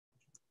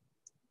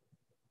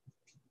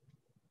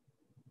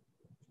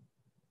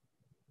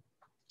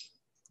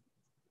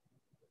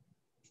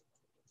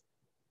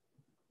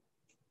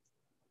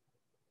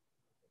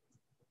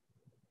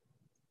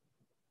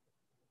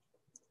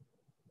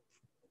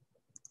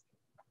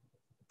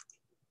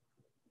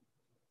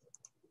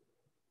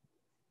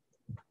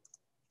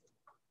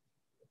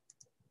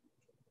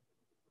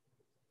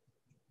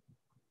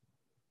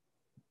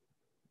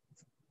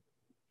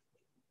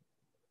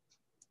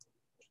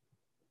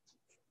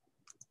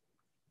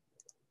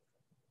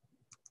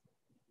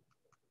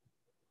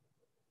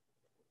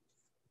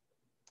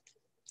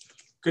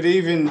Good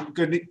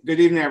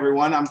evening,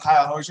 everyone. I'm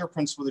Kyle Hosier,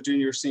 principal of the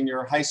Junior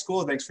Senior High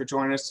School. Thanks for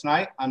joining us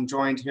tonight. I'm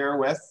joined here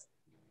with.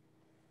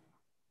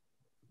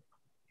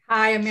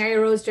 Hi, I'm Mary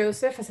Rose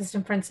Joseph,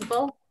 assistant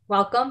principal.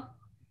 Welcome.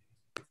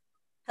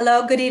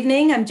 Hello, good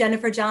evening. I'm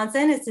Jennifer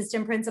Johnson,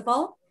 assistant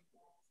principal.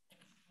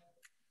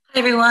 Hi,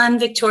 everyone.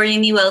 Victoria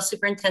Newell,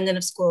 superintendent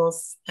of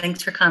schools.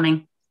 Thanks for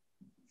coming.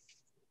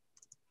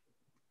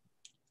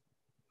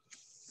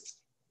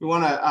 We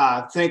want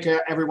to thank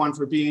everyone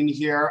for being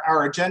here.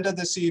 Our agenda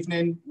this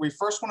evening, we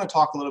first want to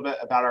talk a little bit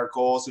about our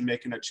goals and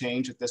making a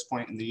change at this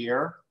point in the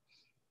year.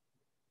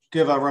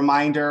 Give a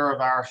reminder of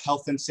our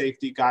health and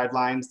safety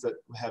guidelines that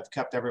have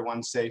kept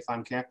everyone safe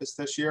on campus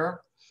this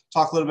year.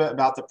 Talk a little bit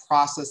about the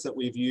process that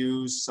we've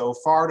used so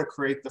far to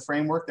create the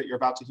framework that you're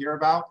about to hear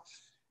about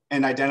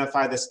and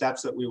identify the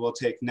steps that we will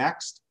take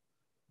next.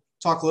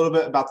 Talk a little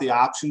bit about the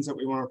options that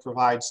we want to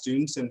provide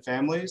students and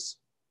families.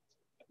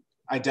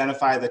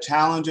 Identify the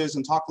challenges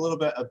and talk a little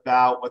bit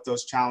about what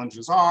those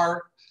challenges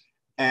are,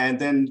 and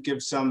then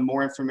give some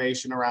more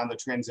information around the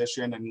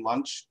transition and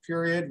lunch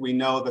period. We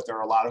know that there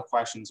are a lot of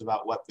questions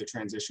about what the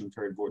transition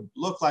period would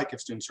look like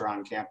if students are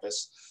on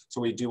campus,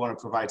 so we do want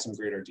to provide some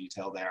greater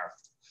detail there.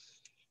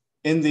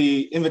 In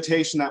the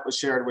invitation that was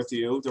shared with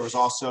you, there was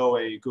also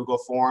a Google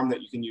form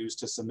that you can use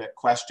to submit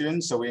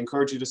questions, so we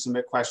encourage you to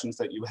submit questions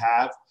that you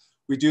have.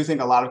 We do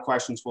think a lot of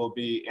questions will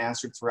be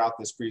answered throughout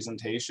this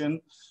presentation.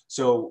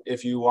 So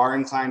if you are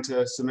inclined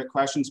to submit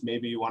questions,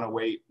 maybe you want to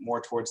wait more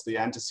towards the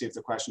end to see if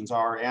the questions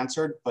are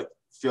answered, but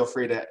feel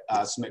free to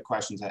submit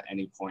questions at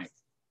any point.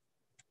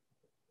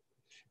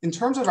 In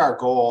terms of our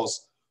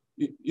goals,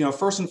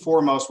 first and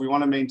foremost, we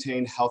want to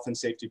maintain health and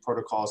safety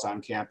protocols on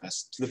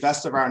campus. To the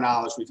best of our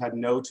knowledge, we've had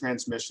no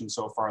transmission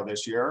so far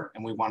this year,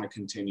 and we want to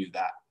continue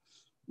that.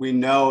 We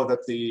know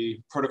that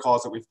the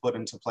protocols that we've put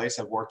into place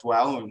have worked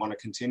well, and we want to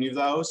continue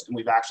those, and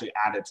we've actually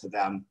added to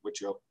them,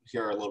 which you'll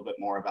hear a little bit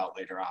more about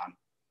later on.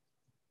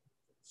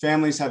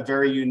 Families have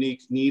very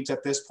unique needs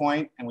at this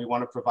point, and we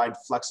want to provide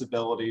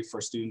flexibility for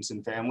students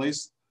and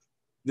families.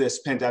 This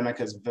pandemic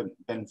has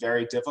been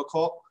very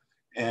difficult,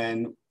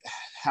 and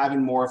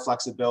having more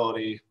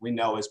flexibility we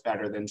know is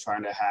better than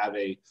trying to have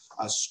a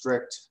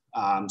strict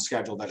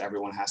schedule that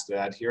everyone has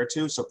to adhere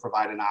to. So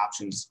providing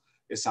options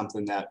is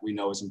something that we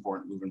know is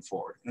important moving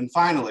forward. And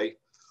finally,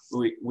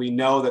 we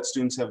know that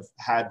students have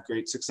had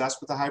great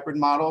success with the hybrid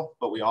model,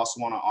 but we also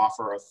want to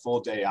offer a full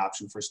day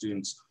option for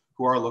students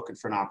who are looking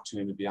for an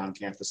opportunity to be on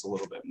campus a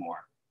little bit more.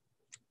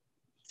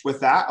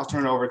 With that, I'll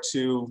turn it over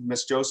to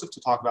Ms. Joseph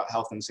to talk about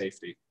health and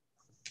safety.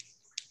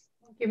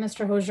 Thank you,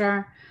 Mr.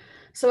 Hosier.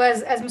 So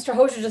as Mr.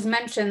 Hosier just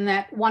mentioned,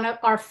 that one of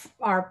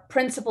our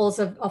principles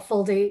of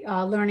full day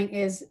learning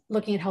is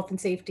looking at health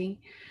and safety.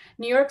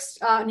 New York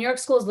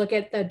schools look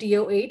at the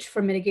DOH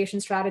for mitigation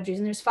strategies,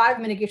 and there's 5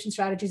 mitigation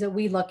strategies that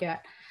we look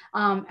at,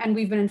 and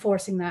we've been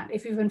enforcing that.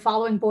 If you've been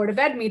following Board of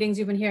Ed meetings,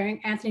 you've been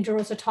hearing Anthony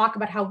Gerosa talk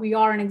about how we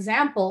are an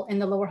example in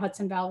the Lower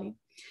Hudson Valley.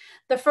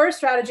 The first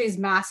strategy is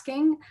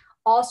masking.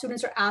 All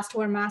students are asked to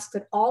wear masks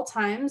at all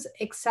times,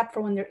 except for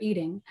when they're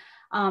eating,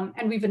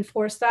 and we've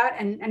enforced that,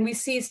 and we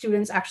see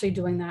students actually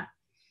doing that.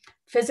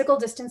 Physical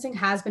distancing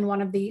has been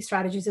one of the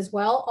strategies as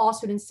well. All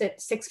students sit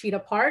 6 feet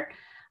apart.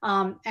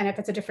 And if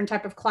it's a different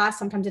type of class,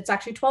 sometimes it's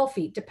actually 12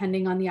 feet,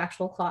 depending on the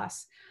actual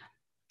class.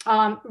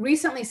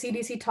 Recently,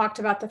 CDC talked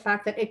about the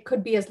fact that it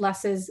could be as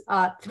less as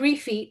 3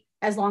 feet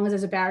as long as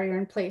there's a barrier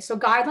in place. So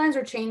guidelines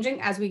are changing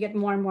as we get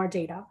more and more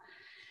data.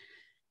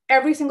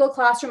 Every single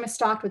classroom is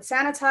stocked with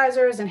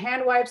sanitizers and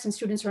hand wipes, and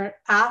students are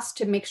asked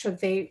to make sure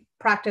that they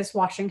practice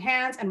washing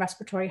hands and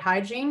respiratory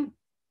hygiene.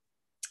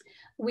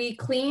 We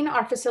clean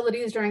our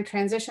facilities during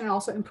transition and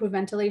also improve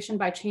ventilation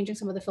by changing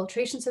some of the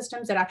filtration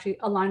systems that actually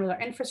align with our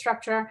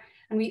infrastructure.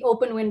 And we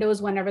open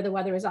windows whenever the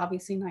weather is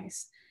obviously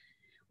nice.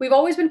 We've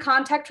always been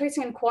contact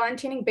tracing and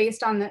quarantining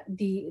based on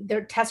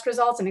their test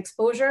results and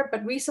exposure,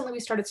 but recently we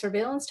started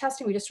surveillance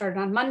testing. We just started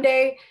on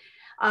Monday.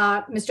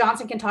 Ms.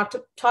 Johnson can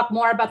talk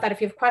more about that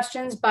if you have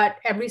questions, but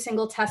every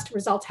single test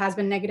result has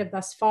been negative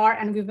thus far.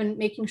 And we've been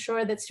making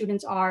sure that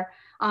students are,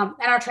 and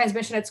our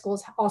transmission at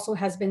schools also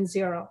has been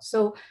 0.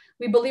 So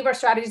we believe our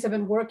strategies have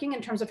been working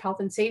in terms of health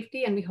and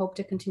safety, and we hope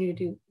to continue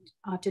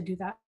to do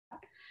that.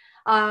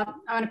 I'm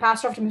going to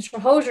pass it off to Mr.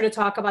 Hosier to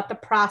talk about the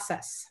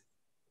process.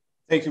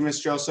 Thank you, Ms.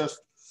 Joseph.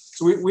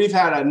 So we've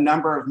had a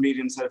number of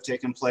meetings that have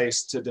taken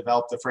place to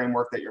develop the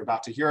framework that you're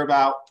about to hear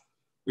about.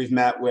 We've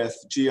met with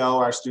GO,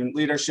 our student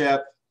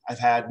leadership. I've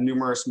had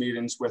numerous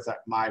meetings with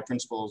my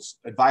principal's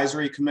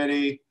advisory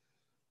committee,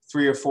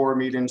 3 or 4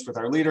 meetings with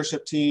our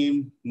leadership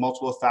team,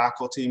 multiple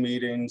faculty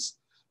meetings,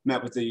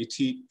 met with the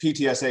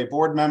PTSA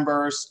board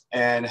members,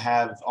 and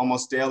have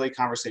almost daily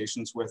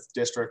conversations with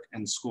district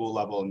and school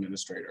level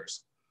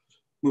administrators.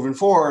 Moving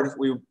forward,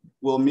 we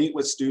will meet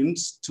with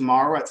students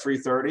tomorrow at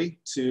 3:30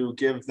 to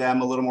give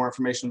them a little more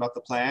information about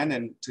the plan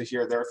and to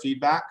hear their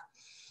feedback.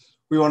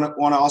 We want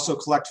to also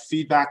collect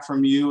feedback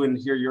from you and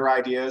hear your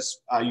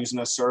ideas using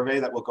a survey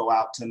that will go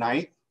out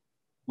tonight.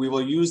 We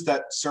will use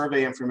that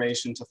survey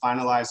information to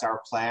finalize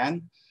our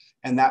plan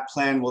And that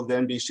plan will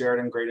then be shared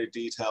in greater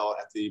detail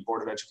at the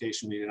Board of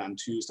Education meeting on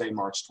Tuesday,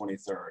 March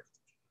 23rd.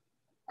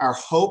 Our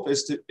hope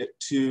is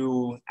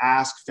to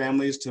ask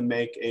families to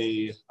make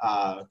a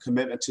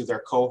commitment to their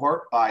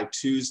cohort by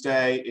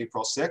Tuesday,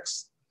 April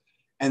 6th.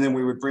 And then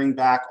we would bring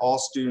back all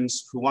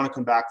students who want to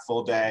come back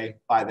full day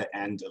by the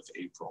end of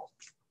April.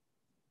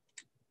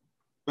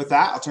 With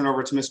that, I'll turn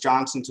over to Ms.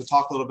 Johnson to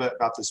talk a little bit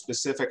about the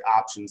specific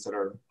options that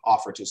are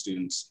offered to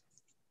students.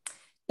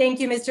 Thank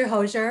you, Mr.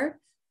 Hosier.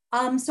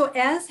 So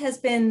as has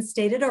been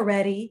stated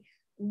already,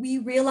 we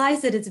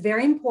realize that it's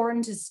very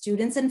important to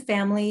students and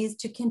families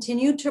to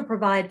continue to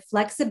provide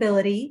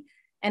flexibility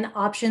and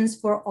options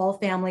for all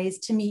families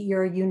to meet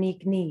your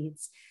unique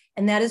needs.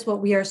 And that is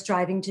what we are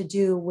striving to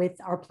do with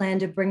our plan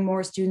to bring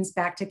more students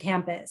back to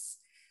campus.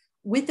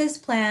 With this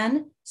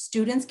plan,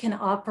 students can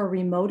offer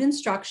remote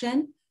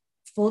instruction,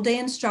 full day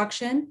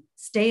instruction,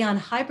 stay on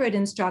hybrid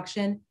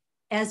instruction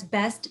as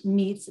best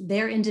meets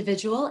their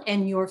individual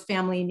and your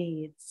family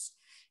needs.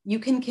 You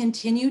can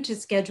continue to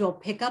schedule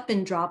pickup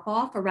and drop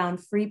off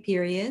around free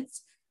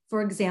periods.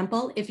 For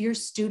example, if your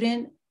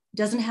student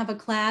doesn't have a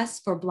class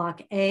for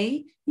block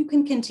A, you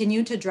can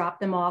continue to drop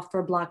them off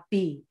for block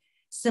B.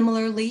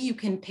 Similarly, you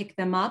can pick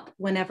them up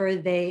whenever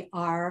they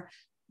are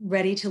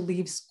ready to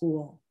leave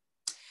school.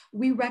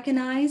 We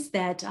recognize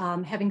that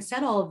having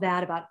said all of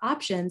that about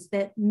options,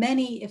 that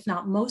many, if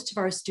not most of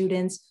our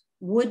students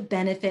would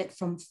benefit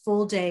from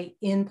full day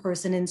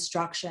in-person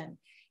instruction.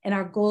 And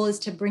our goal is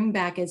to bring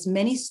back as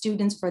many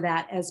students for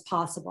that as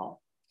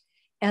possible.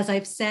 As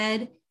I've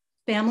said,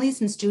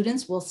 families and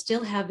students will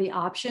still have the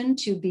option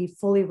to be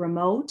fully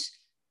remote,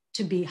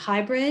 to be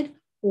hybrid,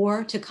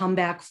 or to come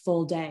back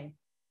full day.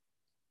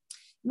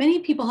 Many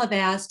people have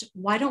asked,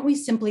 why don't we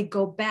simply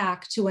go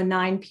back to a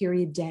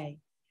 9-period day?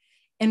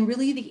 And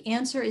really the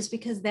answer is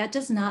because that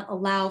does not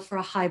allow for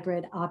a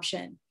hybrid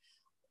option.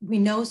 We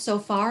know so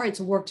far it's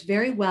worked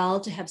very well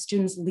to have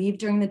students leave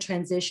during the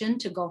transition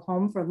to go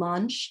home for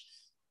lunch,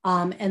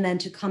 and then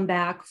to come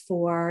back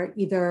for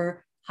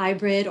either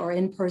hybrid or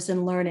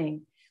in-person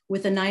learning.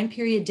 With a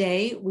 9-period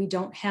day, we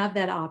don't have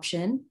that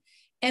option.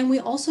 And we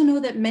also know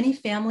that many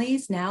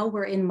families now,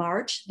 we're in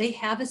March, they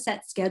have a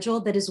set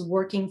schedule that is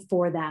working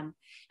for them.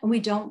 And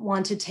we don't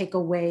want to take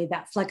away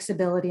that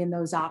flexibility in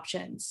those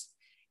options.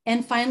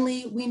 And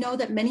finally, we know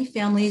that many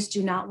families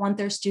do not want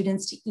their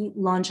students to eat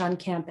lunch on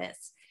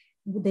campus.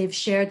 They've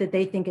shared that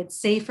they think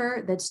it's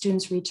safer that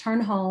students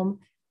return home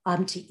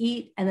to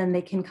eat, and then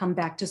they can come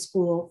back to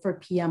school for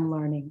PM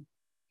learning.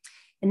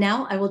 And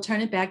now I will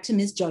turn it back to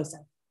Ms.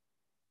 Joseph.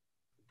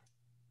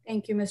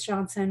 Thank you, Ms.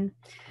 Johnson.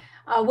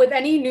 With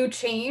any new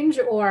change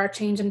or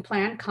change in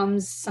plan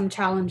comes some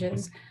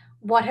challenges.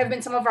 What have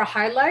been some of our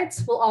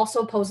highlights will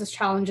also pose us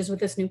challenges with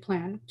this new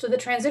plan. So the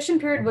transition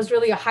period was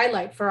really a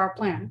highlight for our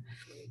plan.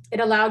 It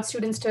allowed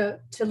students to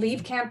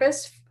leave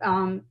campus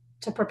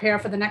to prepare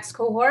for the next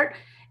cohort.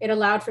 It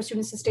allowed for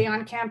students to stay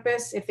on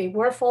campus if they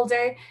were full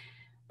day,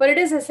 but it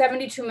is a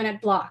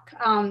 72-minute block.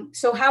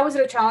 So how is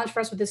it a challenge for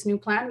us with this new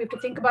plan? We have to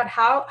think about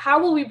how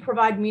will we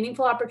provide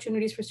meaningful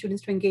opportunities for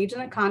students to engage in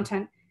the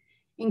content,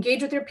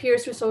 engage with their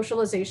peers through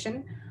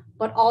socialization,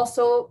 but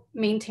also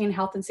maintain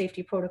health and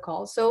safety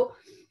protocols. So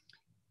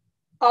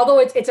although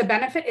it's a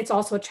benefit, it's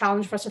also a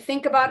challenge for us to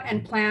think about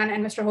and plan,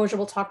 and Mr. Hosier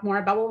will talk more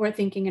about what we're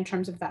thinking in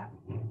terms of that.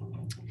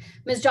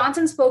 Ms.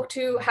 Johnson spoke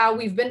to how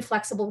we've been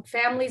flexible with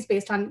families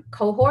based on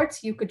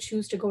cohorts. You could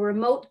choose to go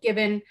remote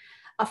given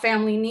a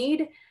family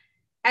need,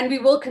 and we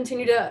will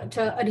continue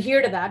to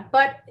adhere to that.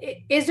 But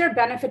is there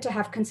benefit to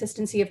have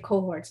consistency of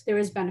cohorts? There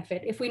is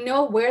benefit. If we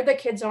know where the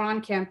kids are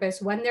on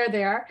campus, when they're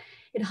there,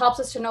 it helps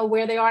us to know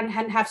where they are and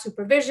have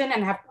supervision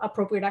and have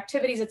appropriate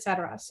activities, et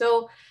cetera.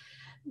 So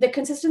the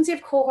consistency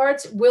of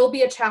cohorts will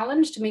be a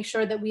challenge to make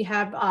sure that we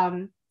have,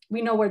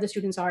 we know where the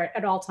students are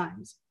at all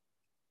times.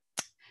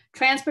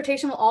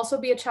 Transportation will also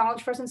be a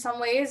challenge for us in some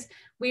ways.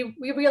 We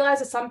realize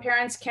that some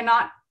parents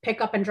cannot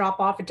pick up and drop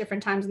off at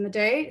different times in the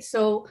day.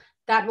 So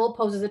that will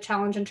pose as a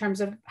challenge in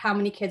terms of how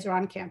many kids are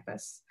on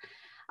campus.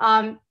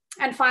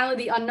 And finally,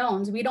 the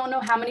unknowns. We don't know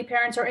how many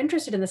parents are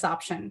interested in this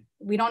option.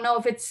 We don't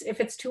know if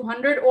it's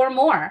 200 or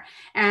more,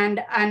 and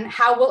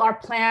how will our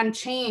plan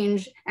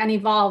change and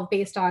evolve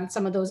based on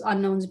some of those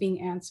unknowns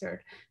being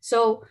answered.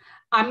 So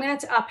I'm going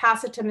to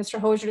pass it to Mr.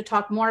 Hosier to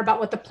talk more about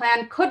what the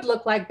plan could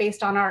look like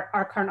based on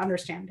our current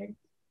understanding.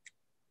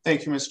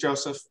 Thank you, Ms.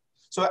 Joseph.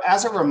 So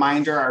as a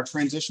reminder, our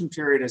transition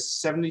period is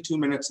 72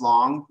 minutes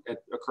long.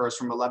 It occurs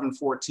from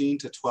 11:14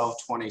 to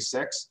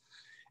 12:26.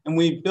 And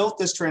we built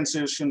this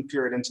transition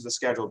period into the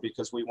schedule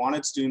because we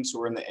wanted students who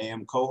were in the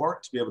AM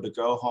cohort to be able to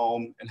go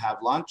home and have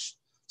lunch,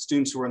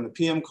 students who were in the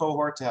PM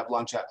cohort to have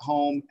lunch at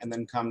home and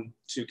then come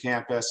to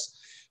campus.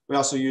 We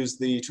also used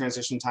the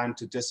transition time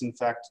to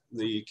disinfect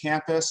the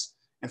campus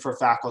and for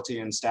faculty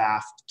and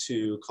staff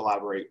to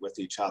collaborate with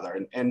each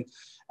other. And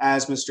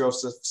as Ms.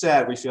 Joseph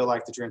said, we feel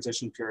like the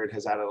transition period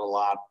has added a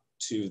lot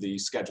to the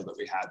schedule that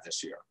we had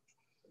this year.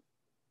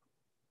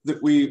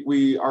 That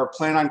we are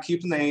planning on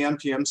keeping the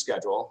AM/PM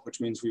schedule,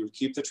 which means we would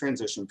keep the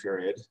transition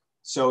period.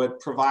 So it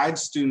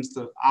provides students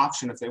the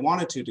option, if they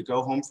wanted to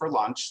go home for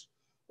lunch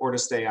or to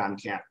stay on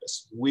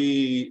campus.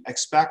 We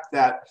expect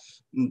that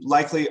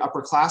likely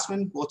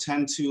upperclassmen will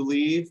tend to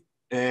leave,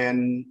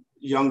 and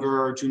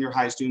younger junior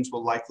high students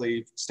will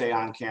likely stay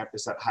on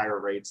campus at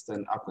higher rates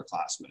than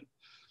upperclassmen.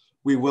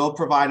 We will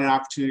provide an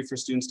opportunity for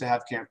students to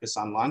have campus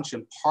on lunch,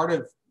 and part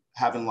of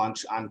having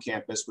lunch on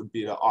campus would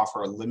be to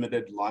offer a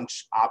limited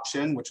lunch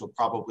option, which will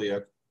probably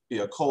be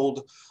a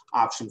cold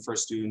option for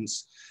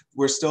students.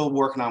 We're still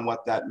working on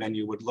what that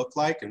menu would look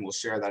like, and we'll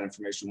share that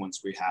information once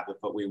we have it,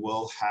 but we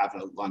will have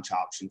a lunch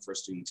option for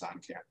students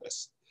on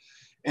campus.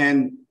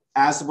 And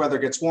as the weather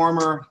gets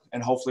warmer,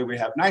 and hopefully we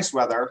have nice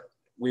weather,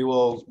 we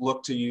will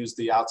look to use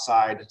the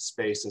outside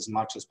space as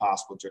much as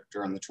possible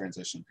during the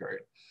transition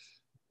period.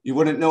 You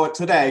wouldn't know it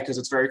today because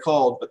it's very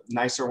cold, but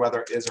nicer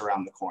weather is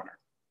around the corner.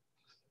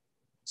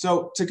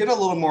 So to get a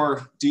little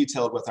more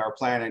detailed with our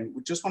planning,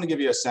 we just want to give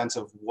you a sense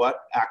of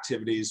what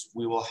activities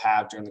we will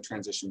have during the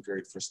transition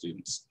period for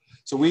students.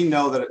 So we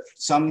know that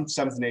some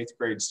 7th and 8th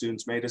grade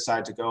students may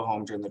decide to go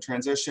home during the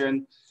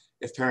transition.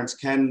 If parents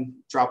can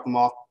drop them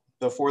off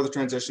before the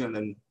transition and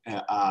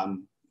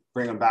then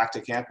bring them back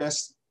to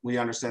campus, we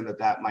understand that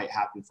that might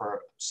happen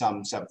for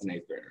some 7th and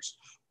 8th graders.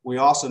 We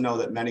also know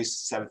that many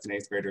 7th and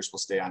 8th graders will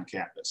stay on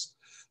campus.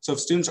 So if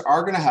students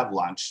are going to have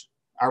lunch,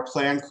 our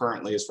plan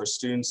currently is for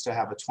students to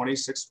have a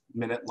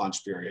 26-minute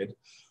lunch period,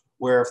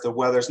 where if the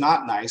weather's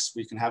not nice,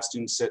 we can have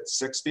students sit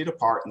 6 feet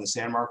apart in the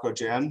San Marco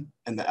gym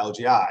and the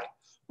LGI.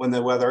 When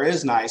the weather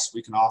is nice,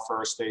 we can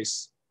offer a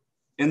space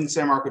in the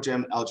San Marco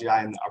gym,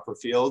 LGI, in the upper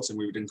fields, and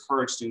we would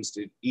encourage students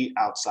to eat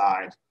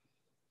outside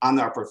on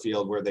the upper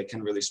field where they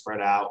can really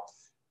spread out,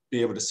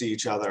 be able to see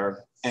each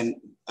other. And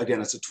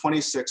again, it's a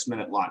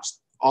 26-minute lunch.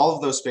 All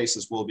of those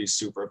spaces will be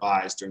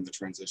supervised during the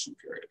transition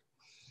period.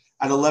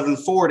 At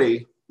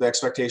 11:40, the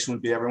expectation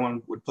would be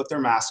everyone would put their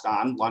mask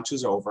on, lunch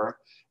is over,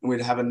 and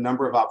we'd have a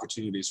number of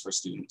opportunities for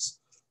students.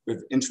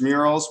 With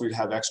intramurals, we'd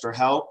have extra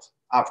help,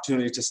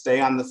 opportunity to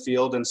stay on the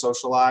field and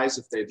socialize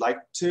if they'd like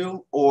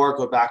to, or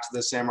go back to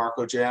the San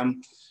Marco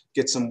gym,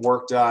 get some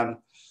work done,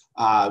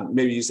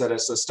 maybe use that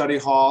as a study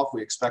hall.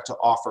 We expect to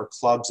offer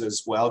clubs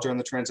as well during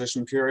the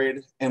transition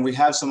period. And we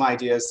have some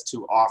ideas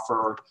to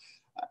offer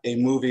a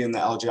movie in the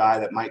LGI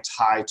that might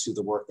tie to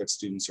the work that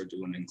students are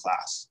doing in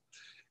class.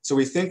 So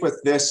we think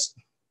with this,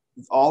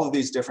 all of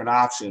these different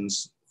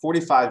options,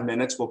 45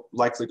 minutes will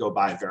likely go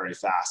by very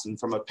fast. And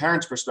from a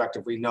parent's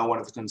perspective, we know one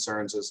of the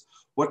concerns is,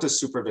 what does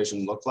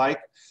supervision look like?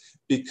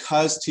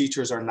 Because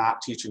teachers are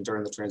not teaching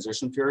during the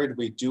transition period,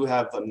 we do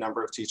have a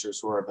number of teachers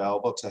who are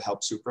available to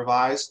help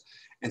supervise.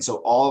 And so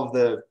all of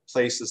the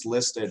places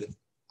listed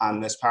on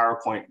this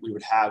PowerPoint, we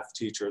would have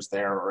teachers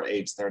there or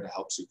aides there to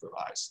help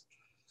supervise.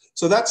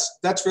 So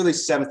that's really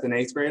 7th and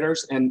 8th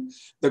graders. And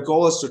the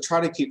goal is to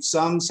try to keep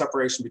some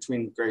separation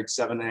between grades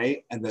 7 and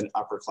 8 and then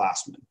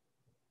upperclassmen.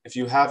 If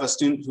you have a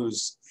student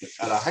who's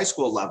at a high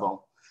school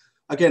level,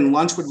 again,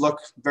 lunch would look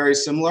very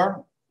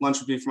similar. Lunch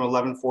would be from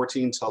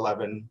 11:14 to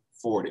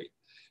 11:40.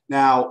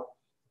 Now,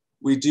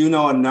 we do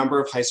know a number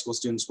of high school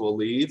students will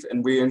leave,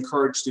 and we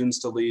encourage students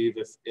to leave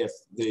if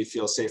they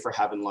feel safer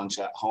having lunch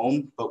at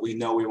home, but we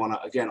know we want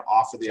to, again,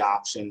 offer the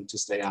option to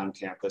stay on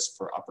campus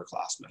for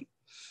upperclassmen.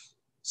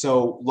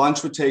 So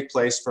lunch would take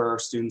place for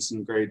students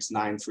in grades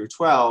 9 through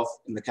 12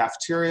 in the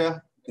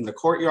cafeteria, in the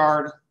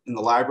courtyard, in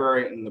the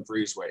library, and in the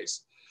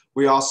breezeways.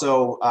 We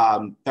also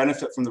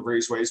benefit from the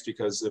breezeways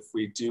because if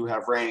we do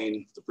have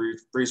rain, the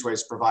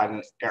breezeways provide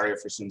an area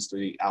for students to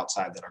be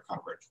outside that are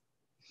covered.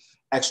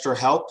 Extra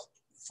help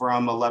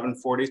from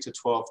 11:40 to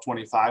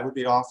 12:25 would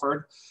be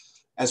offered,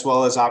 as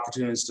well as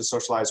opportunities to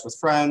socialize with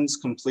friends,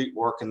 complete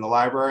work in the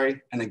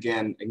library, and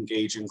again,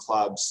 engage in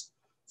clubs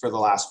for the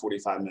last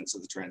 45 minutes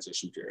of the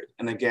transition period.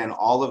 And again,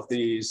 all of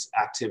these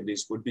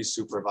activities would be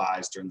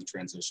supervised during the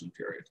transition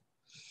period.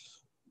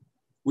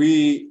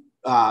 We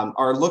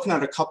are looking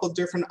at a couple of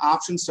different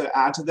options to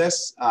add to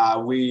this.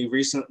 We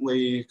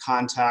recently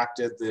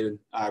contacted the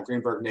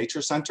Greenberg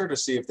Nature Center to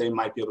see if they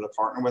might be able to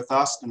partner with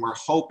us. And we're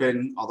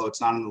hoping, although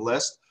it's not on the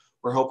list,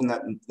 we're hoping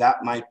that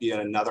that might be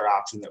another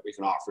option that we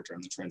can offer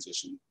during the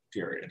transition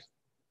period.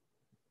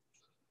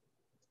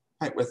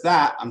 All right, with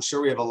that, I'm sure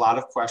we have a lot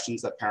of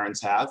questions that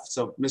parents have.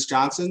 So Ms.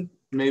 Johnson,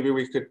 maybe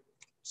we could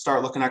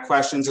start looking at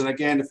questions. And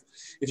again,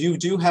 if you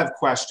do have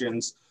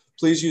questions,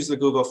 please use the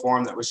Google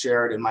form that was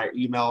shared in my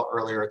email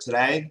earlier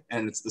today.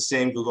 And it's the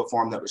same Google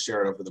form that was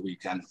shared over the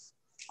weekend.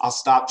 I'll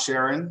stop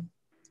sharing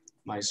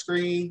my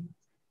screen.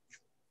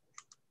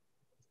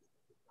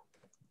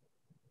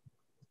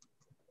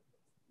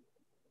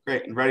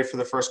 Great, and ready for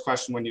the first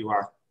question when you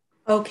are.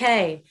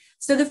 Okay,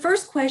 so the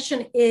first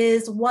question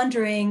is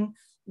wondering,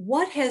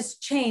 what has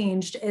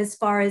changed as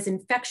far as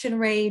infection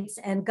rates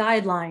and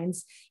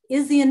guidelines?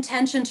 Is the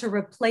intention to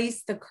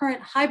replace the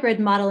current hybrid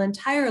model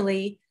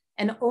entirely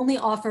and only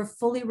offer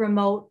fully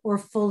remote or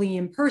fully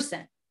in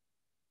person?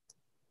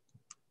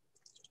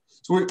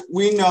 So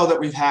we know that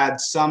we've had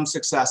some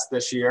success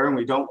this year, and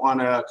we don't want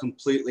to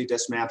completely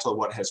dismantle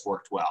what has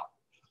worked well.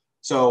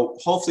 So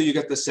hopefully you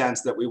get the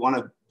sense that we want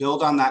to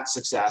build on that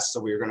success.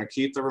 So we're going to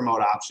keep the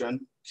remote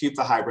option, keep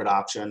the hybrid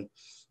option,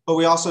 But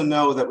we also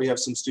know that we have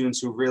some students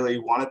who really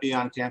want to be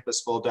on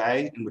campus full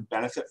day and would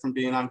benefit from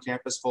being on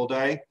campus full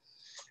day.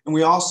 And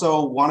we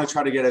also want to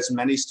try to get as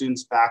many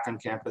students back on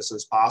campus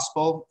as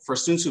possible. For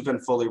students who've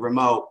been fully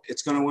remote,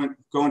 it's going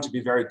to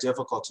be very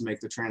difficult to make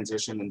the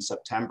transition in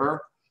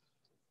September.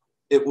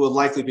 It will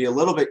likely be a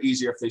little bit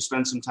easier if they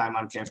spend some time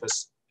on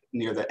campus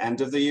near the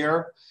end of the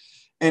year.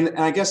 And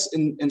I guess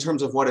in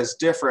terms of what is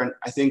different,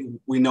 I think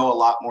we know a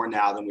lot more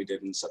now than we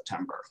did in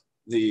September.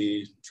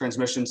 The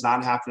transmission's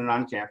not happening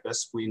on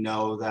campus. We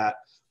know that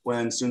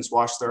when students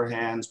wash their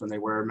hands, when they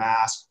wear a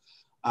mask,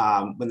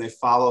 when they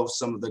follow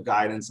some of the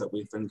guidance that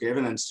we've been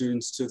given, and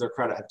students, to their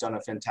credit, have done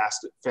a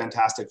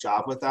fantastic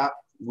job with that,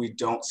 we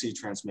don't see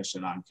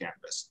transmission on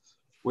campus.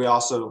 We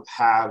also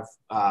have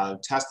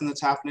testing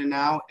that's happening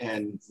now,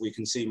 and we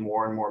can see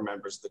more and more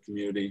members of the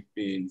community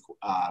being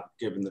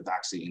given the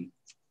vaccine.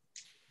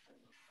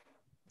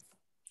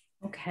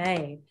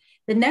 Okay,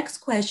 the next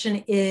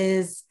question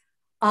is,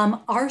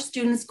 are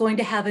students going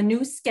to have a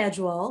new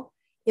schedule?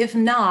 If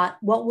not,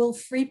 what will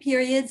free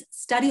periods,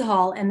 study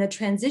hall, and the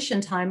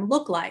transition time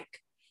look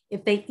like?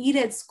 If they eat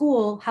at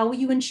school, how will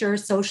you ensure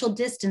social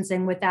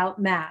distancing without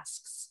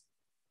masks?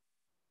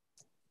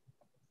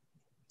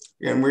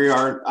 And we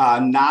are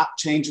not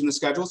changing the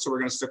schedule, so we're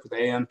going to stick with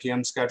AM,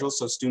 PM schedule,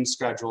 so student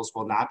schedules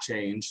will not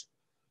change.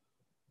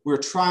 We're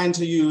trying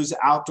to use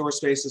outdoor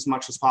space as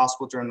much as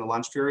possible during the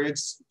lunch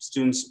periods.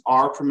 Students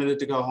are permitted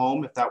to go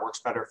home if that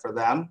works better for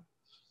them.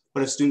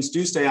 But if students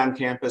do stay on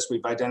campus,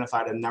 we've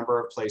identified a number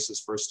of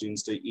places for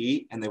students to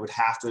eat, and they would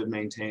have to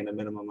maintain a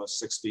minimum of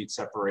 6 feet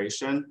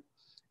separation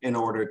in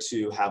order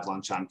to have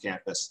lunch on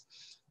campus.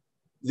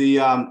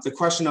 The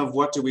question of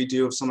what do we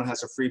do if someone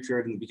has a free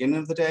period in the beginning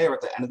of the day or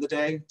at the end of the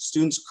day,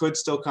 students could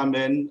still come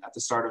in at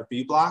the start of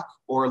B block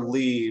or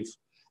leave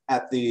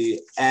at the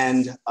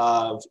end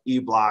of E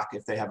block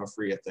if they have a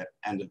free at the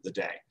end of the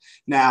day.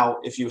 Now,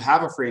 if you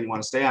have a free and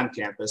want to stay on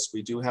campus,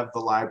 we do have the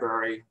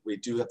library, we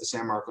do have the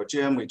San Marco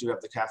gym, we do have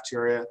the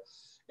cafeteria.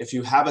 If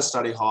you have a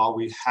study hall,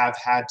 we have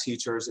had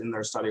teachers in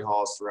their study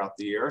halls throughout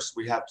the year, so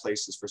we have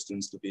places for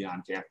students to be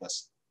on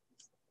campus.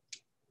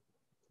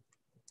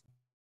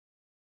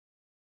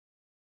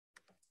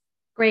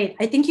 Great,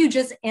 I think you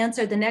just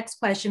answered the next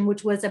question,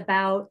 which was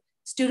about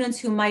students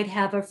who might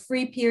have a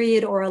free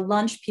period or a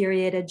lunch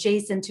period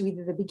adjacent to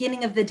either the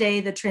beginning of the day,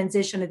 the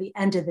transition, or the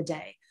end of the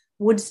day.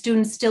 Would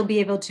students still be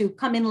able to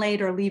come in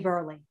late or leave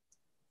early?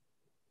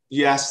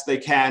 Yes, they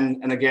can.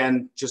 And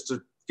again, just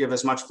to give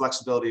as much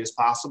flexibility as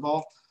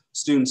possible,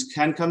 students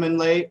can come in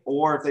late,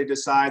 or if they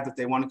decide that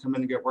they want to come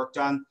in and get work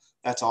done,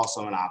 that's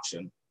also an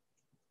option.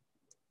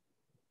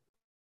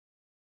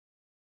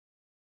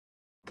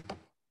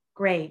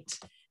 Great.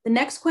 The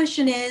next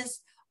question is,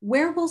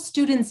 where will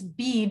students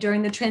be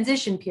during the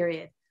transition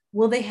period?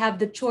 Will they have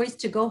the choice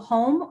to go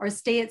home or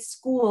stay at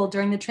school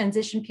during the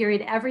transition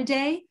period every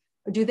day?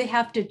 Or do they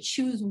have to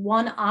choose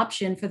one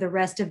option for the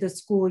rest of the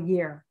school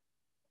year?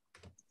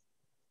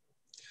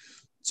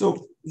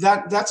 So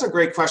that's a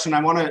great question.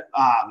 I want to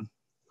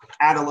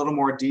add a little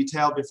more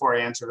detail before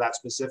I answer that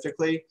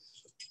specifically.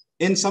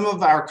 In some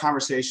of our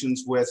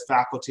conversations with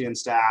faculty and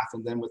staff,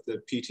 and then with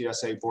the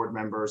PTSA board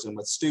members and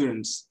with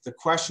students, the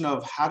question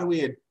of how do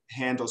we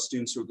handle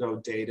students who go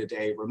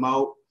day-to-day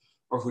remote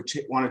or who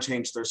want to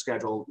change their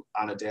schedule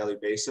on a daily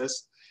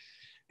basis.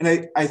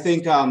 And I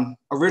think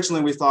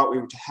originally we thought we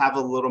would have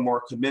a little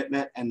more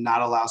commitment and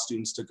not allow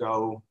students to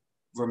go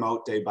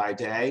remote day by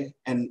day.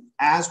 And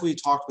as we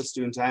talked with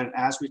students and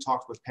as we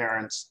talked with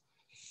parents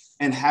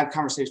and had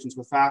conversations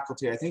with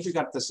faculty, I think we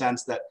got the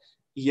sense that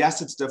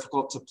yes, it's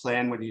difficult to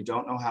plan when you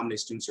don't know how many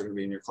students are going to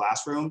be in your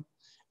classroom.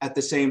 At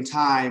the same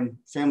time,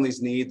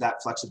 families need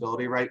that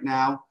flexibility right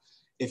now.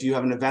 If you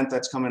have an event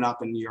that's coming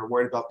up and you're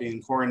worried about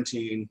being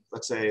quarantined,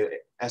 let's say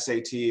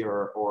SAT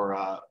or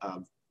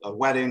a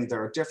wedding,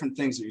 there are different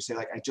things that you say,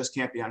 like, I just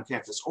can't be on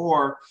campus.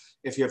 Or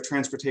if you have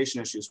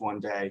transportation issues one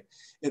day,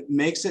 it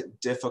makes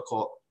it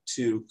difficult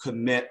to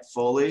commit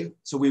fully.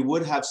 So we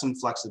would have some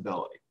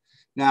flexibility.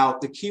 Now,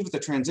 the key with the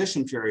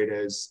transition period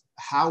is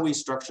how we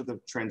structure the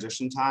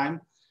transition time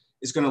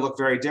is going to look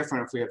very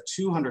different if we have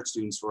 200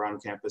 students who are on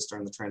campus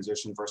during the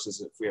transition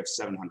versus if we have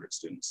 700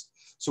 students.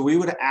 So we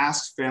would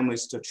ask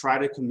families to try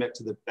to commit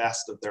to the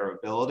best of their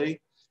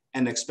ability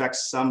and expect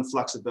some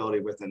flexibility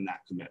within that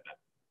commitment.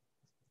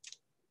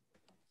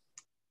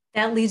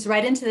 That leads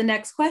right into the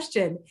next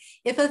question.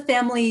 If a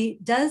family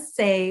does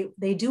say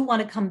they do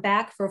want to come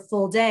back for a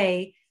full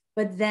day,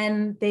 but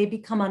then they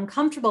become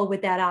uncomfortable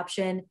with that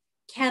option,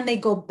 can they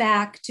go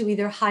back to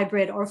either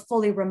hybrid or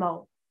fully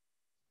remote?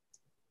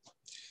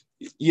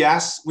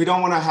 Yes, we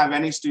don't want to have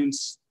any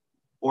students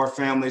or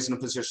families in a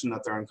position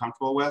that they're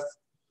uncomfortable with.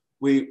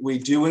 We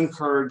do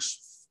encourage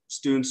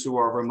students who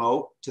are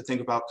remote to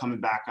think about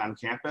coming back on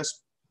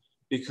campus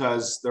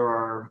because there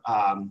are,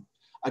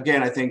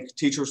 again, I think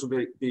teachers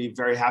will be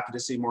very happy to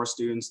see more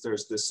students.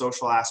 There's this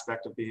social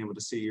aspect of being able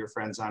to see your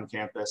friends on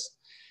campus.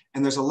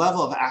 And there's a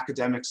level of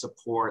academic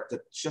support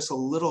that's just a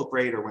little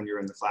greater when you're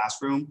in the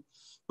classroom.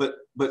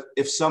 But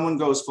if someone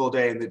goes full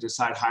day and they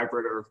decide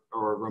hybrid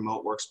or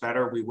remote works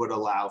better, we would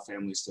allow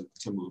families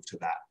to move to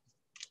that.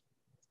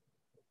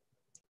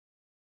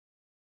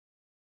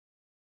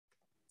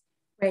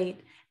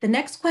 Great. The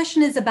next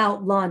question is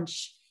about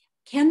lunch.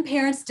 Can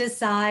parents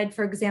decide,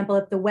 for example,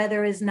 if the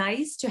weather is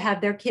nice, to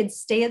have their kids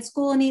stay at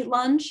school and eat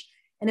lunch?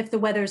 And if the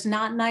weather's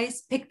not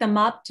nice, pick them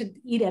up to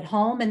eat at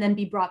home and then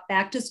be brought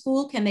back to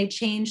school? Can they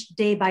change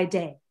day by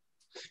day?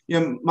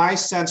 My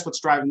sense,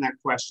 what's driving that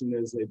question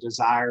is a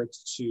desire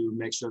to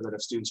make sure that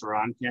if students are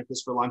on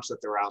campus for lunch,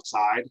 that they're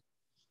outside.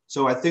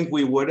 So I think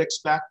we would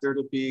expect there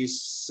to be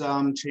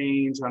some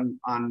change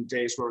on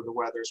days where the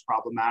weather is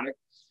problematic.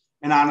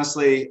 And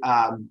honestly,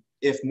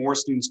 if more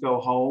students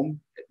go home,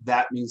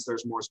 that means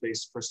there's more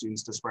space for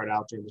students to spread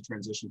out during the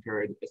transition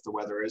period if the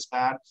weather is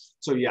bad.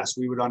 So yes,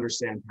 we would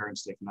understand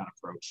parents taking that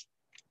approach.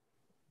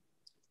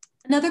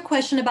 Another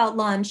question about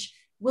lunch.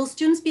 Will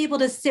students be able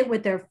to sit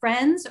with their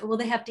friends, or will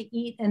they have to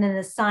eat in an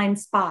assigned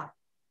spot?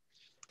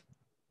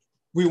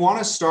 We want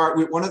to start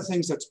with one of the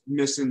things that's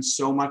missing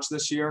so much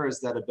this year is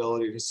that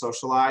ability to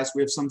socialize.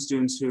 We have some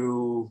students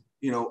who,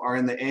 are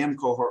in the AM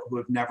cohort who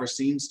have never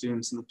seen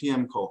students in the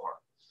PM cohort.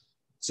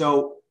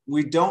 So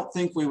we don't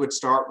think we would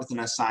start with an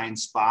assigned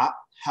spot.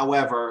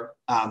 However,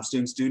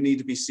 students do need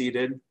to be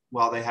seated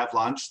while they have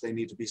lunch. They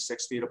need to be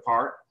 6 feet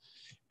apart.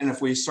 And if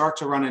we start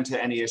to run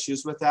into any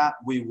issues with that,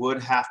 we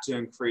would have to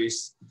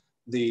increase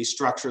the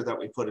structure that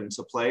we put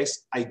into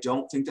place. I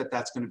don't think that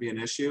that's going to be an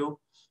issue,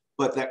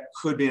 but that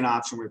could be an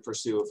option we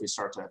pursue if we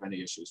start to have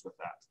any issues with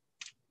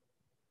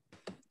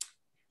that.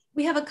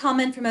 We have a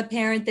comment from a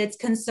parent that's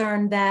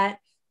concerned that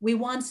we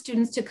want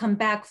students to come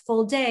back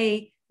full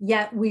day,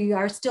 yet we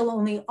are still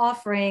only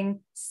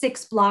offering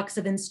 6 blocks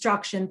of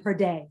instruction per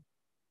day.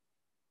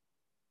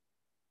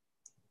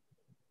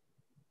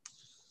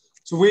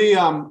 So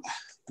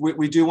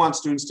we do want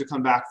students to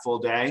come back full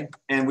day.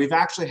 And we've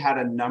actually had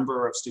a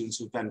number of students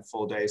who've been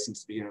full day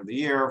since the beginning of the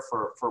year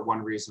for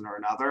one reason or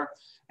another.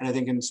 And I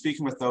think in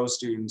speaking with those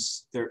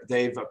students,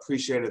 they've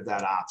appreciated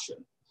that option.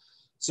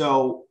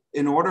 So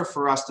in order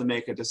for us to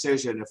make a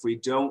decision,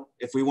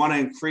 if we want to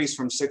increase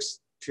from 6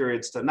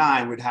 periods to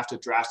 9, we'd have to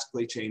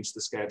drastically change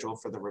the schedule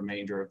for the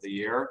remainder of the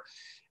year.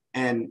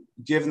 And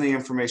given the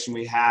information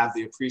we have,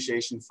 the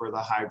appreciation for the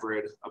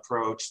hybrid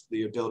approach,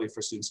 the ability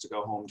for students to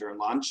go home during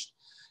lunch,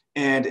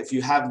 and if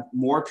you have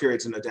more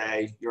periods in a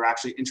day, you're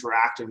actually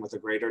interacting with a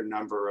greater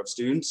number of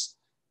students,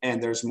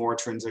 and there's more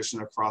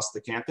transition across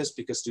the campus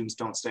because students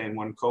don't stay in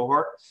one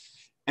cohort.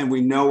 And we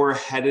know we're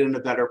headed in a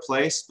better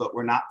place, but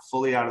we're not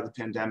fully out of the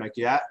pandemic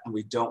yet. And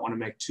we don't want to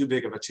make too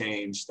big of a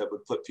change that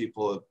would put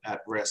people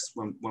at risk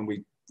when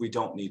we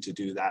don't need to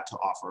do that to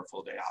offer a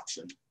full day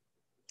option.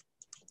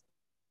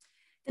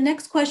 The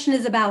next question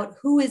is about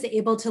who is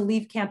able to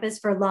leave campus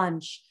for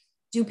lunch.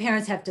 Do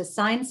parents have to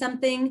sign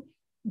something?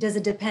 Does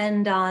it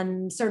depend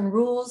on certain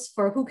rules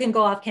for who can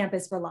go off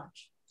campus for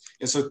lunch?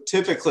 And so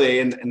typically,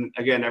 and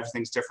again,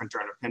 everything's different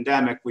during a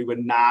pandemic, we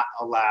would not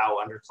allow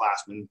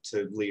underclassmen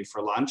to leave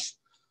for lunch.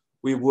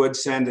 We would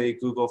send a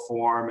Google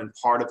form, and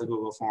part of the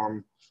Google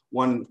form,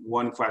 one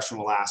question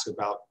will ask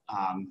about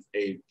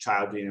a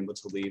child being able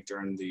to leave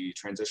during the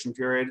transition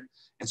period.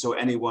 And so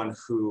anyone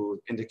who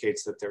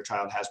indicates that their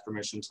child has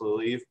permission to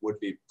leave would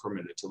be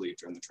permitted to leave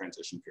during the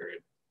transition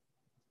period.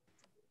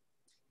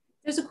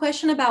 There's a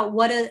question about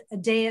what a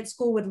day at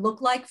school would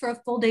look like for a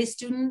full day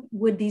student.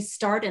 Would these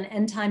start and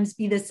end times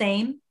be the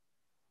same?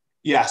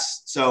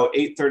 Yes, so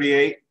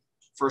 8:38,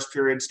 first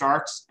period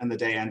starts and the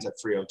day ends at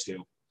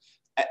 3:02.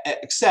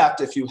 Except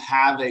if you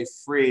have a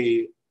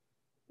free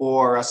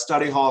or a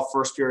study hall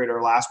first period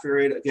or last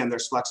period, again,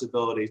 there's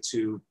flexibility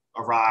to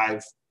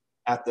arrive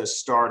at the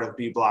start of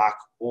B block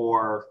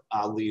or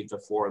leave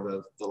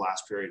before the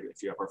last period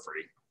if you have a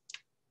free.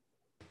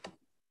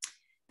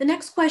 The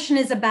next question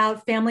is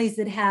about families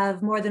that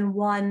have more than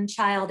one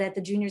child at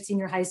the junior,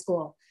 senior high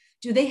school.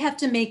 Do they have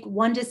to make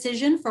one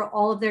decision for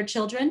all of their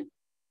children?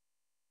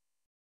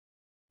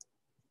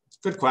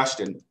 Good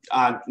question.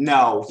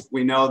 No,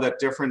 we know that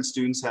different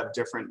students have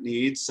different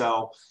needs.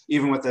 So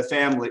even with the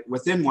family,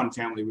 within one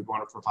family, we'd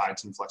want to provide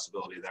some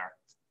flexibility there.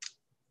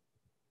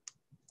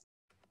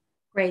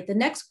 Great. The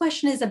next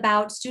question is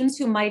about students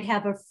who might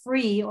have a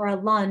free or a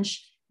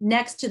lunch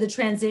next to the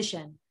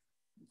transition.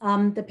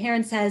 The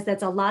parent says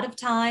that's a lot of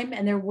time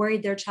and they're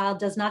worried their child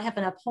does not have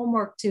enough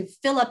homework to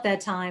fill up that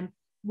time.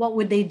 What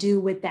would they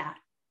do with that?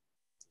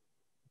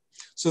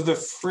 So the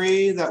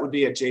free that would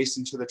be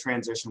adjacent to the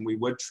transition, we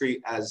would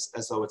treat as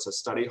though it's a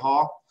study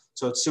hall.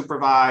 So it's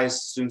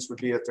supervised, students would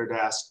be at their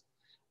desk.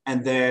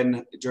 And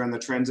then during the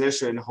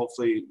transition,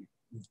 hopefully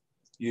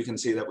you can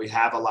see that we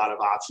have a lot of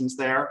options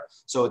there.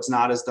 So it's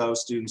not as though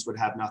students would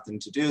have nothing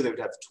to do. They would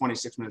have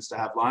 26 minutes to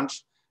have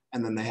lunch,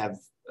 and then they have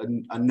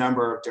a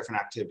number of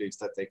different activities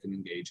that they can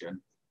engage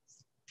in.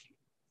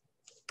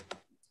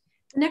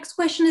 The next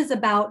question is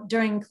about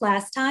during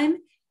class time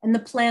and the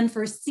plan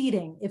for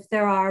seating if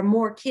there are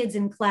more kids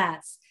in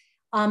class.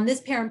 This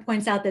parent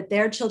points out that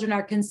their children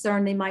are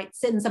concerned they might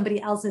sit in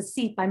somebody else's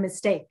seat by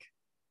mistake.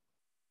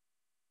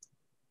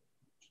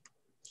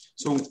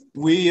 So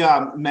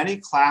many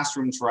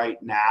classrooms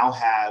right now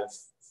have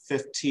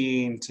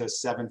 15 to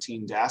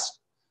 17 desks.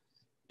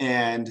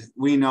 And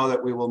we know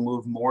that we will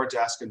move more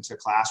desks into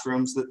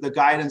classrooms. The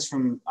guidance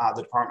from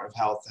the Department of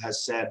Health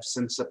has said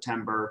since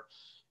September,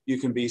 you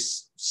can be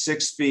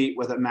 6 feet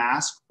with a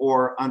mask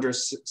or under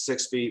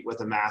 6 feet with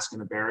a mask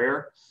and a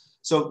barrier.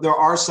 So there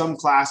are some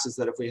classes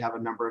that if we have a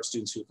number of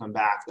students who come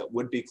back that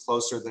would be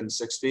closer than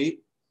 6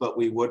 feet, but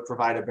we would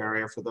provide a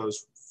barrier for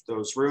those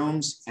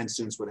rooms and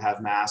students would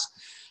have masks.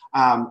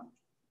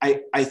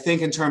 I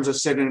think in terms of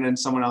sitting in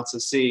someone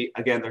else's seat,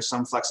 again, there's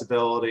some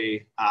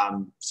flexibility.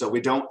 So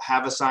we don't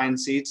have assigned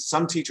seats.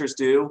 Some teachers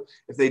do.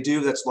 If they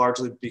do, that's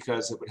largely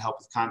because it would help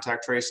with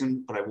contact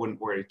tracing, but I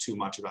wouldn't worry too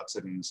much about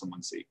sitting in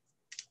someone's seat.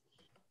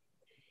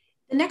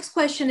 The next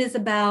question is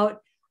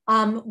about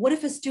what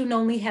if a student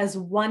only has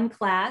one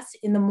class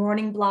in the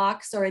morning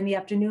blocks or in the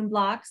afternoon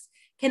blocks?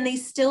 Can they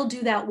still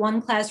do that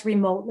one class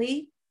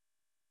remotely?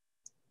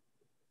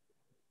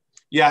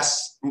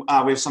 Yes, we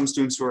have some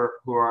students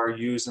who are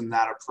using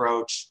that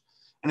approach.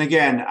 And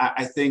again,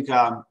 I think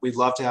we'd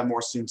love to have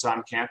more students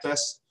on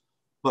campus,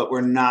 but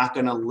we're not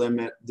going to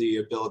limit the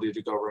ability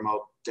to go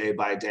remote day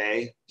by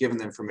day, given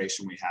the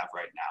information we have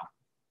right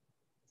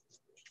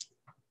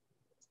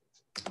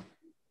now.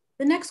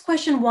 The next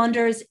question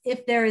wonders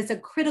if there is a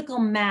critical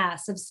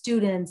mass of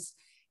students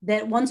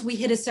that once we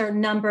hit a certain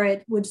number,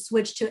 it would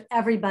switch to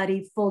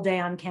everybody full day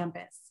on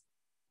campus.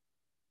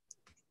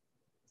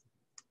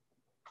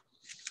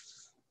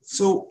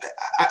 So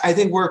I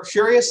think we're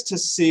curious to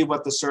see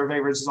what the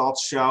survey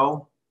results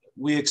show.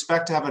 We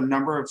expect to have a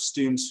number of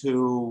students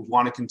who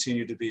want to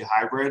continue to be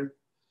hybrid.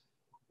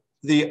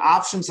 The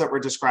options that we're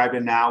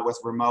describing now with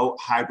remote,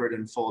 hybrid,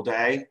 and full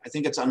day, I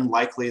think it's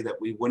unlikely that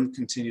we wouldn't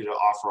continue to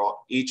offer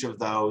each of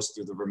those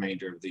through the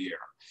remainder of the year.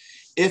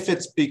 If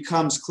it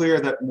becomes clear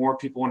that more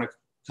people want to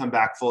come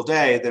back full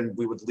day, then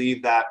we would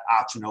leave that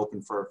option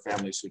open for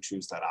families who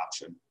choose that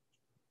option.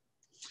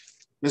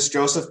 Ms.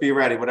 Joseph, be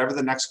ready. Whatever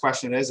the next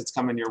question is, it's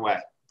coming your way.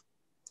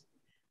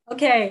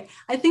 Okay,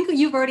 I think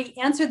you've already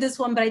answered this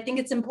one, but I think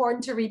it's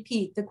important to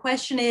repeat. The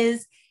question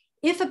is,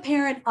 if a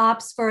parent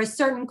opts for a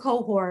certain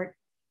cohort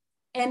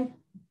and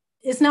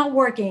it's not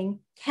working,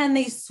 can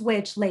they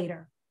switch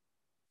later?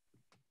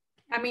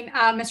 I mean,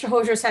 Mr.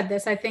 Hosier said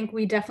this. I think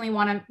we definitely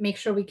want to make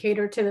sure we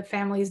cater to the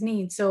family's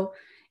needs. So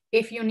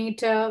if you need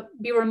to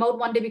be remote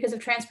one day because of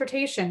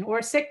transportation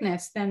or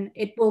sickness, then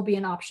it will be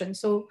an option.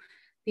 So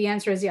the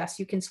answer is yes,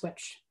 you can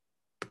switch.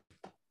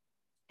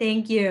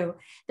 Thank you.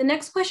 The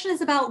next question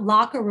is about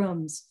locker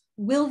rooms.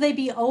 Will they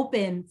be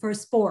open for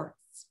sports?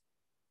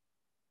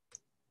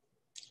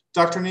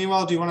 Dr.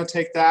 Newell, do you want to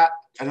take that?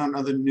 I don't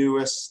know the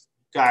newest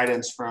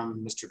guidance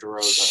from Mr.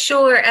 DeRosa.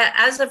 Sure.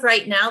 As of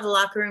right now, the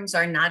locker rooms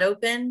are not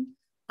open.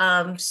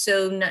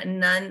 So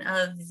none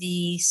of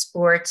the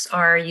sports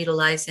are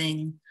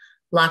utilizing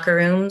locker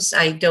rooms.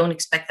 I don't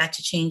expect that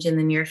to change in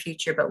the near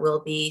future, but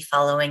we'll be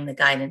following the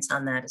guidance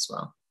on that as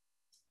well.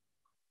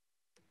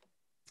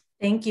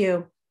 Thank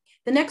you.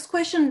 The next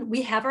question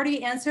we have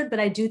already answered, but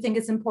I do think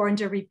it's important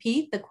to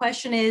repeat. The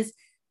question is,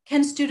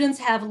 can students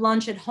have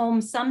lunch at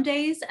home some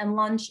days and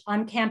lunch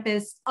on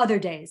campus other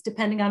days,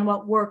 depending on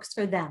what works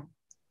for them?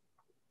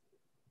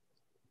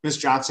 Ms.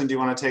 Johnson, do you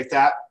want to take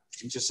that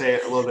and just say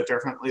it a little bit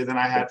differently than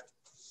I had?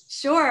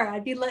 Sure,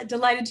 I'd be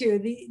delighted to.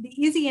 The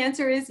easy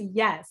answer is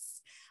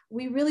yes.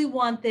 We really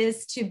want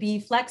this to be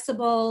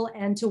flexible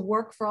and to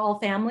work for all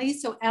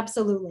families, so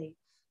absolutely.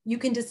 You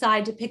can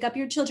decide to pick up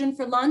your children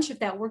for lunch if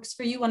that works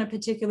for you on a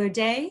particular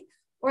day,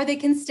 or they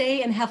can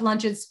stay and have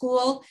lunch at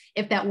school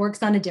if that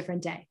works on a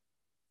different day.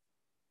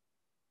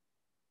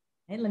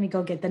 Okay, let me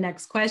go get the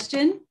next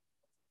question.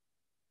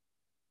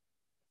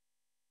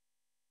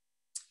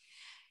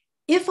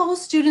 If all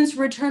students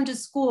return to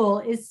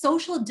school, is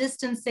social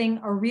distancing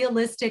a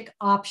realistic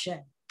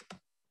option?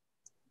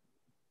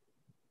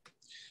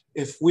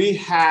 If we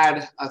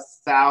had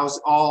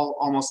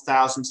almost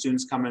 1,000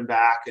 students coming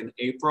back in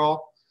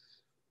April,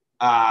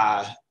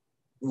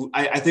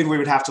 I think we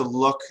would have to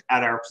look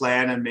at our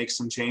plan and make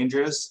some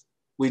changes.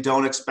 We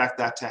don't expect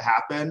that to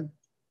happen.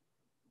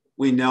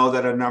 We know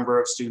that a number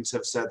of students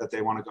have said that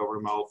they want to go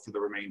remote for the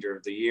remainder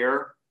of the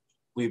year.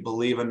 We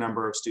believe a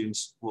number of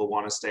students will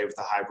want to stay with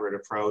the hybrid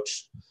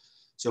approach.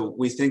 So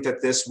we think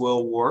that this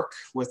will work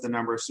with the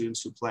number of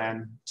students who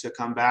plan to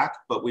come back,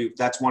 but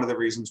that's one of the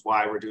reasons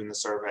why we're doing the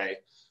survey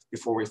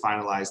before we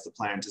finalize the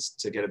plan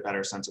to get a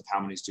better sense of how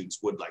many students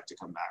would like to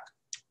come back.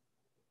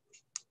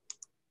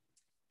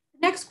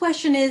 Next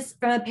question is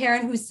from a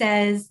parent who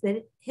says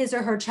that his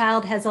or her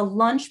child has a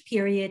lunch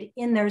period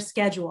in their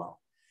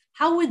schedule.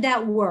 How would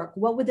that work?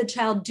 What would the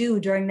child do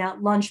during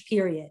that lunch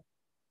period?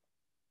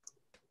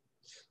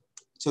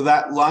 So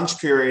that lunch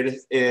period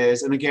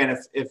is, and again,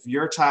 if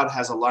your child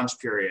has a lunch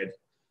period,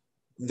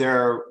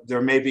 there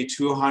may be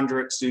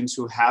 200 students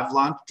who have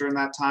lunch during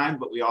that time,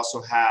 but we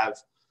also have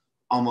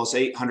almost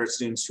 800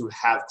 students who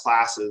have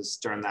classes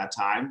during that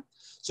time.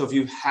 So if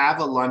you have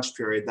a lunch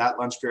period, that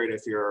lunch period,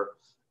 if you're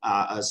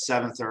a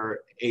 7th or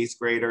 8th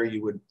grader,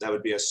 that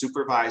would be a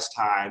supervised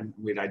time.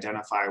 We'd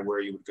identify where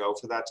you would go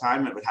for that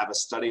time. It would have a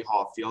study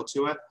hall feel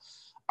to it.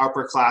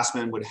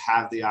 Upperclassmen would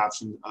have the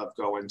option of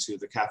going to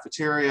the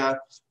cafeteria,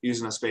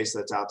 using a space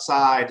that's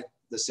outside,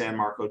 the San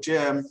Marco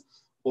gym,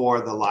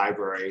 or the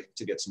library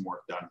to get some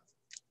work done.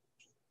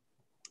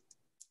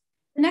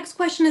 The next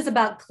question is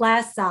about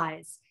class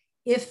size.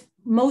 If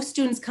most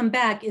students come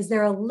back, is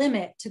there a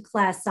limit to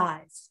class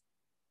size?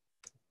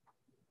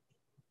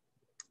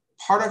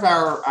 Part of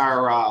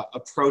our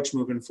approach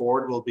moving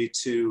forward will be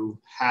to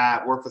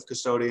work with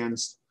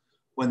custodians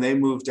when they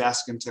move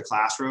desks into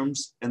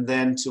classrooms, and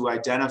then to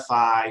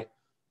identify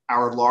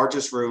our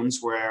largest rooms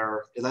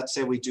where, let's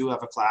say we do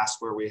have a class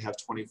where we have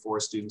 24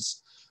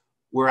 students.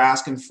 We're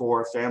asking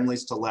for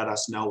families to let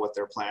us know what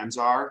their plans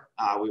are.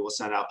 We will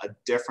send out a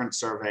different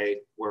survey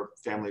where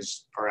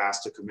families are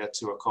asked to commit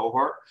to a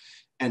cohort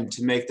and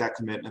to make that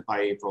commitment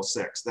by April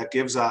 6th. That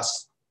gives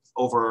us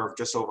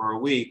just over a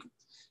week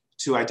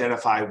to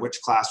identify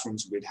which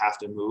classrooms we'd have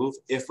to move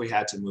if we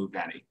had to move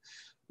any.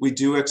 We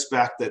do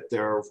expect that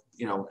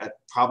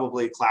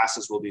probably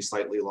classes will be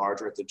slightly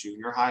larger at the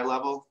junior high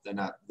level than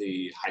at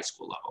the high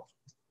school level.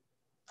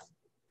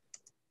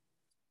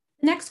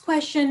 Next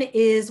question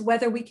is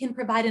whether we can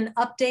provide an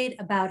update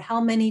about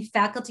how many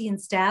faculty and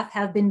staff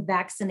have been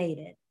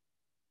vaccinated.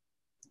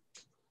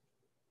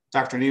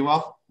 Dr.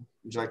 Newell,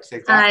 would you like to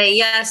take that?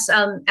 Yes,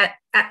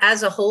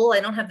 as a whole, I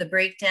don't have the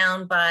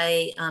breakdown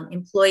by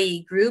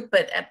employee group,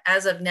 but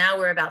as of now,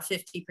 we're about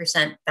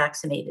 50%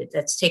 vaccinated.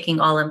 That's taking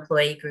all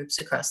employee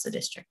groups across the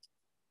district.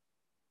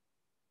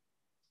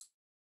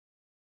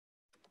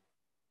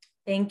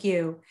 Thank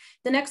you.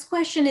 The next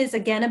question is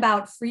again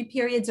about free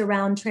periods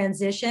around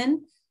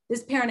transition.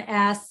 This parent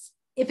asks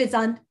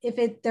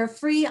if they're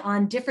free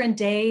on different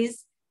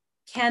days,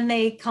 can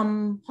they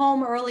come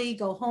home early,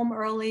 go home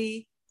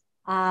early?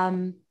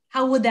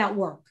 How would that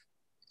work?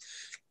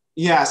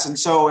 Yes, and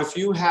so if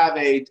you have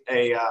a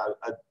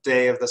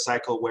day of the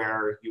cycle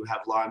where you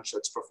have lunch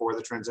that's before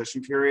the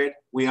transition period,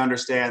 we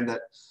understand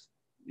that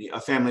a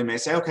family may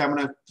say, okay, I'm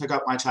going to pick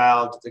up my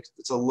child.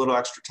 It's a little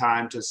extra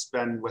time to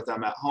spend with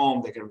them at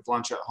home. They can have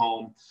lunch at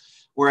home.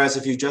 Whereas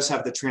if you just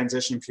have the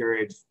transition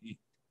period,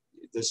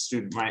 the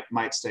student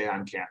might stay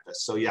on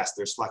campus. So yes,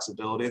 there's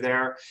flexibility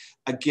there.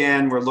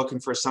 Again, we're looking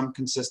for some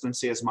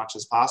consistency as much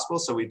as possible,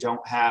 so we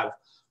don't have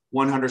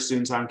 100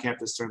 students on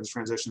campus during the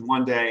transition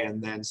one day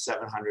and then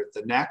 700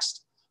 the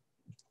next.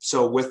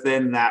 So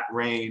within that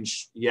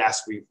range,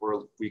 yes,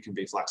 we can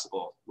be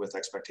flexible with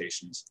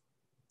expectations.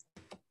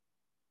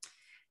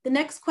 The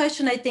next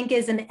question, I think,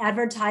 is an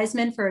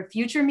advertisement for a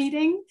future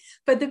meeting,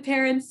 but the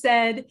parents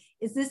said,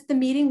 is this the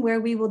meeting where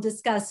we will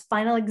discuss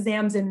final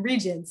exams in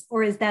Regents,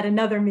 or is that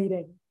another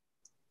meeting?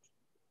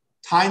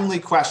 Timely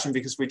question,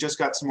 because we just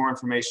got some more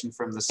information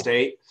from the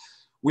state.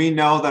 We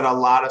know that a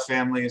lot of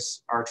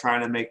families are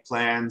trying to make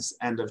plans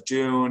end of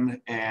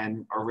June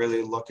and are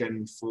really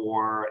looking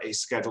for a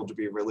schedule to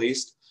be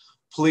released.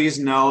 Please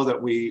know that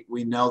we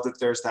know that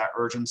there's that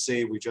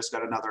urgency. We just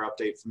got another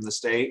update from the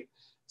state.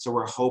 So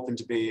we're hoping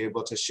to be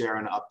able to share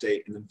an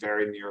update in the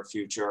very near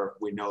future.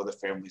 We know that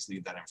families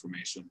need that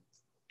information.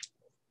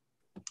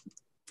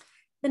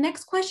 The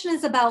next question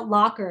is about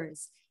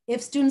lockers.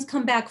 If students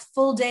come back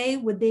full day,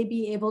 would they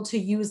be able to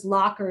use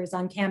lockers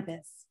on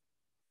campus?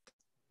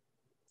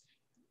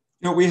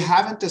 We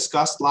haven't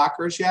discussed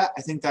lockers yet.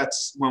 I think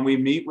that's when we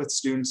meet with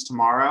students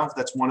tomorrow,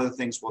 that's one of the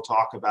things we'll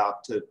talk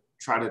about to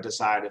try to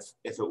decide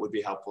if it would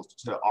be helpful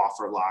to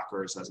offer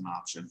lockers as an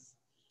option.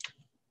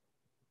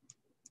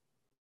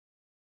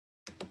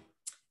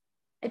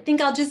 I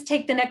think I'll just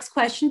take the next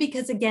question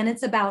because again,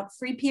 it's about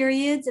free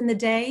periods in the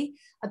day.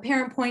 A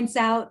parent points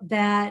out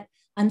that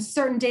on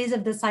certain days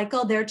of the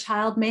cycle, their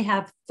child may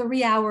have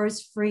 3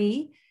 hours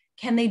free.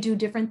 Can they do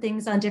different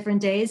things on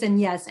different days?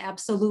 And yes,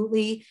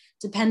 absolutely.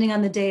 Depending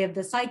on the day of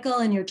the cycle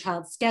and your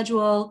child's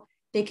schedule,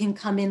 they can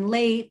come in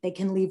late, they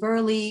can leave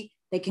early,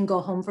 they can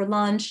go home for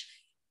lunch.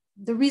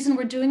 The reason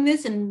we're doing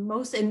this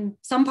in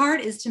some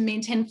part is to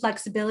maintain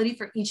flexibility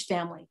for each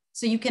family.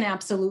 So you can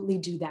absolutely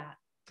do that.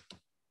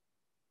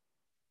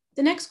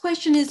 The next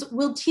question is,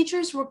 will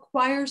teachers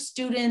require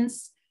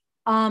students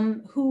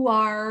who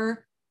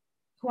are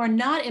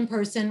not in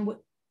person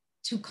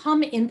to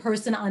come in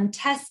person on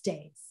test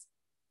days?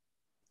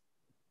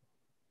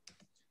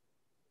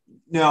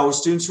 No,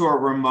 students who are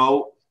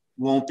remote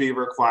won't be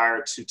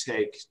required to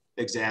take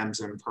exams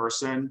in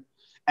person.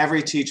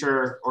 Every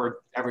teacher or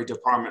every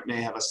department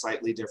may have a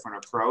slightly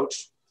different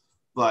approach,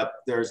 but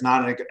there's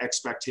not an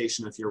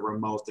expectation if you're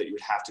remote that you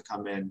would have to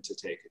come in to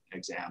take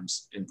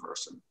exams in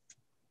person.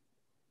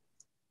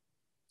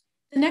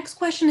 The next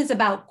question is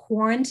about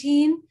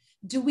quarantine.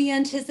 Do we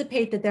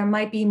anticipate that there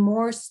might be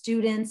more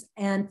students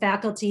and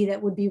faculty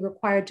that would be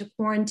required to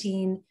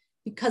quarantine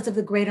because of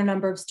the greater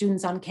number of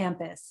students on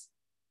campus?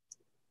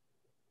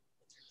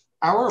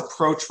 Our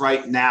approach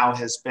right now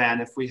has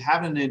been, if we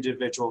have an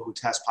individual who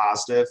tests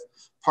positive,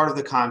 part of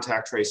the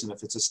contact tracing,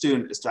 if it's a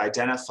student, is to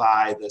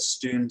identify the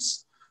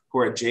students who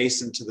are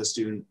adjacent to the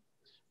student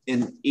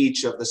in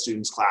each of the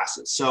students'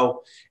 classes.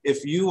 So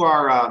if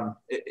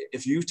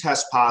you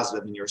test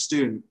positive and you're a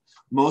student,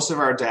 most of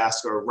our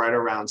desks are right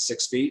around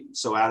 6 feet.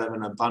 So out of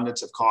an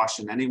abundance of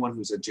caution, anyone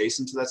who's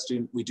adjacent to that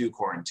student, we do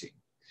quarantine.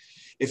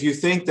 If you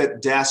think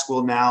that desk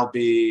will now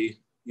be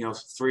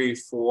 3,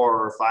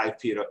 4, or 5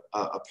 feet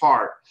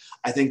apart,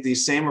 I think the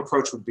same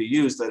approach would be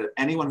used, that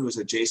anyone who's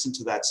adjacent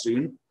to that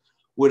student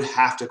would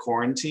have to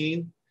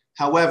quarantine.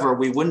 However,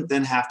 we wouldn't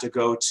then have to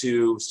go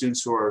to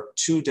students who are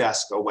 2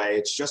 desks away.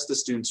 It's just the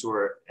students who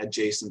are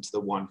adjacent to the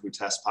one who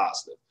tests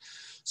positive.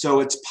 So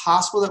it's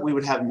possible that we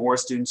would have more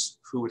students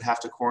who would have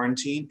to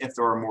quarantine if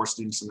there are more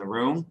students in the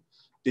room,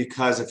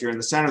 because if you're in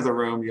the center of the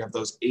room, you have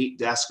those 8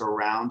 desks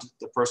around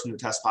the person who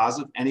tests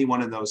positive.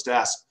 Anyone in those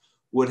desks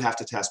would have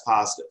to test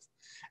positive.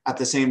 At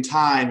the same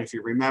time, if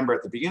you remember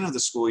at the beginning of the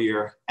school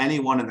year,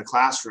 anyone in the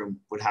classroom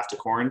would have to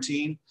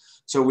quarantine.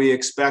 So we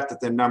expect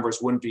that the numbers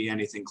wouldn't be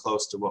anything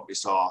close to what we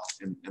saw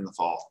in the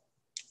fall.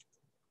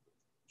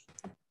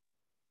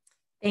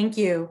 Thank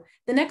you.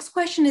 The next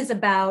question is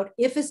about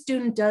if a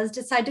student does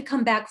decide to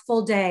come back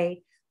full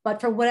day, but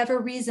for whatever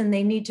reason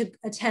they need to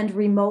attend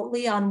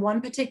remotely on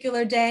one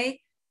particular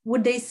day,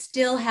 would they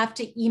still have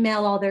to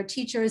email all their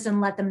teachers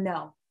and let them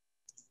know?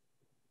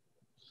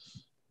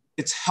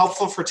 It's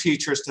helpful for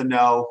teachers to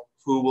know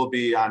who will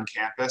be on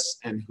campus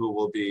and who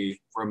will be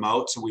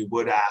remote. So we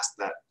would ask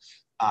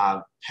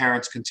that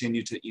parents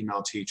continue to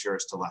email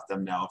teachers to let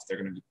them know if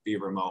they're going to be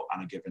remote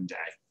on a given day,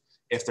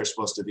 if they're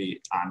supposed to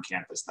be on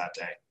campus that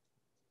day.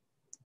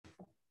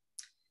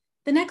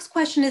 The next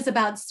question is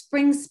about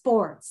spring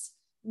sports.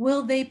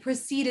 Will they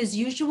proceed as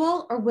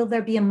usual, or will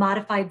there be a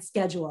modified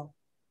schedule?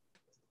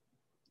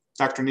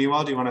 Dr.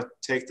 Newell, do you want to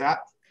take that?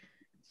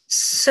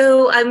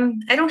 So I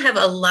don't have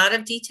a lot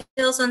of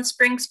details on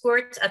spring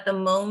sports at the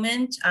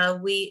moment.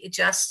 We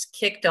just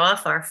kicked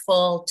off our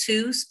fall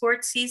 2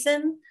 sports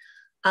season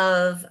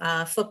of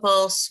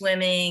football,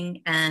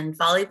 swimming, and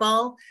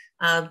volleyball.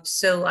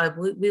 So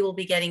we will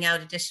be getting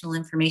out additional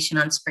information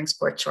on spring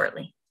sports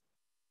shortly.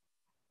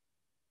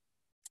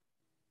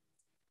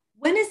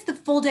 When is the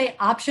full day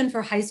option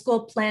for high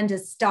school planned to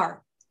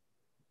start?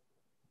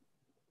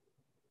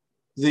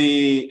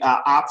 The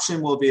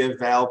option will be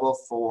available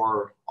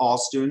for all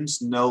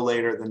students no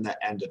later than the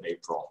end of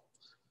April.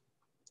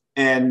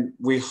 And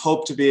we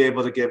hope to be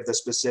able to give the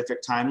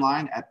specific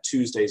timeline at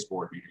Tuesday's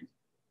board meeting.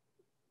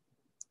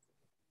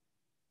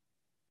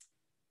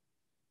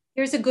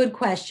 Here's a good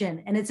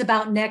question, and it's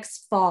about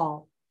next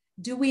fall.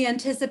 Do we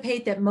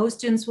anticipate that most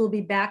students will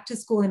be back to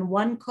school in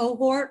one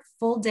cohort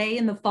full day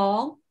in the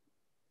fall?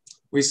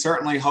 We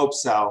certainly hope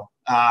so.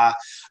 I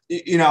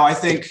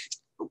think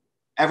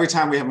every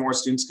time we have more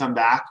students come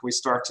back, we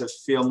start to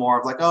feel more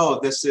of like, oh,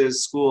 this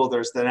is school.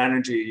 There's that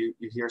energy.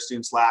 You hear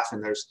students laugh,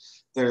 and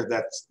there's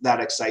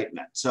that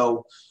excitement.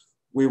 So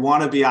we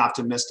want to be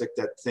optimistic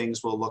that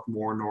things will look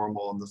more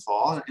normal in the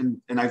fall, and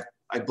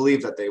I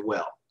believe that they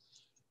will.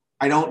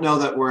 I don't know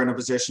that we're in a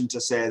position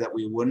to say that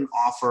we wouldn't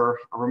offer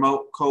a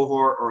remote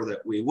cohort or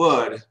that we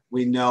would.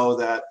 We know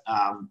that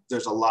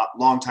there's a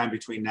long time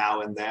between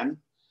now and then,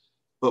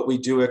 but we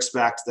do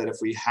expect that if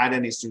we had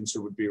any students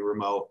who would be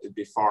remote, it'd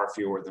be far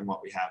fewer than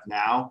what we have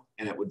now,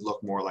 and it would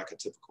look more like a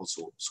typical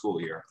school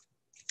year.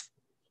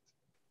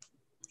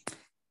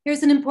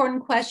 Here's an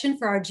important question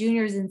for our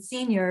juniors and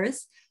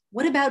seniors.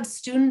 What about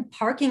student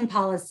parking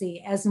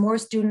policy as more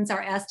students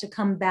are asked to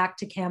come back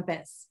to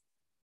campus?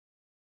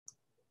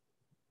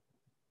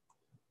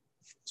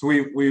 So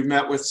we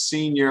met with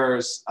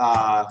seniors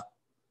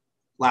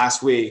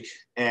last week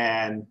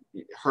and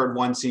heard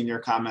one senior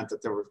comment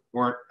that there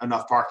weren't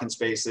enough parking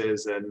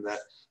spaces, and that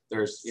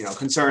there's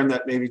concern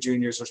that maybe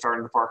juniors are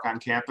starting to park on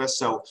campus.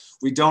 So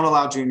we don't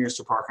allow juniors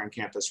to park on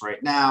campus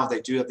right now. They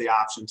do have the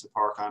option to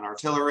park on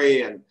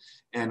Artillery, and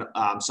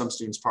some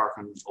students park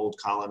on Old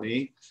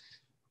Colony.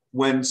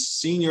 When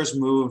seniors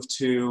move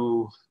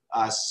to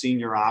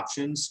senior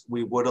options,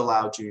 we would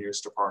allow juniors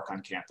to park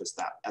on campus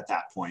at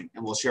that point,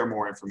 and we'll share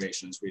more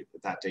information as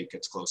that date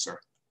gets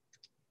closer.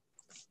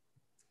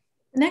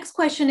 The next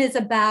question is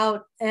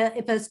about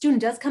if a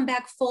student does come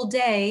back full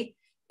day,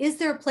 is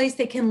there a place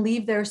they can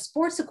leave their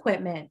sports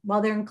equipment while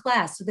they're in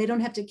class so they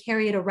don't have to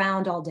carry it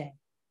around all day?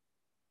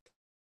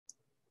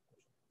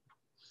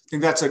 I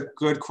think that's a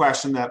good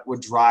question that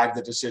would drive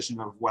the decision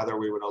of whether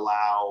we would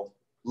allow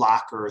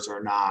lockers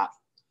or not.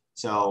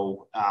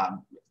 So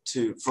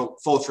for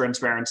full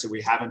transparency,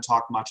 we haven't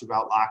talked much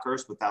about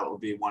lockers, but that will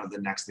be one of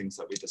the next things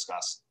that we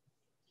discuss.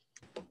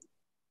 The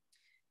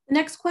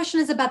next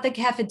question is about the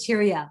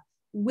cafeteria.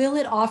 Will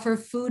it offer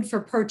food for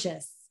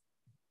purchase?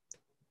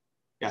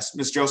 Yes,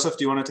 Ms. Joseph,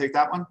 do you want to take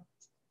that one?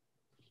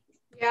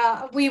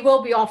 Yeah, we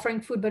will be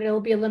offering food, but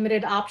it'll be a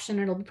limited option.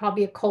 It'll be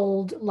probably a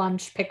cold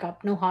lunch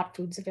pickup, no hot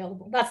foods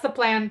available. That's the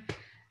plan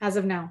as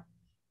of now.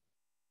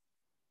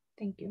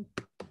 Thank you.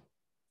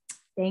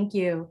 Thank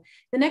you.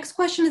 The next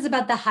question is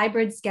about the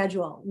hybrid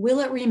schedule. Will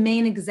it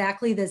remain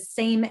exactly the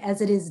same as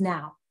it is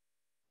now?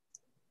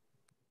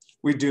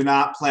 We do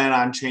not plan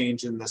on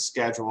changing the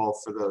schedule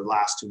for the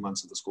last 2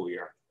 months of the school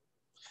year.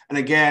 And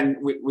again,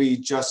 we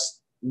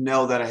just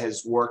know that it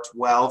has worked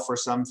well for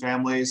some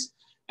families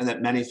and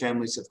that many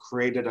families have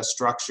created a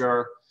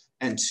structure,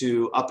 and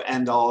to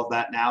upend all of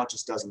that now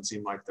just doesn't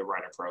seem like the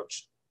right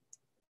approach.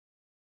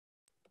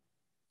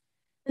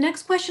 The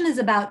next question is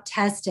about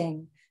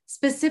testing,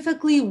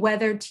 specifically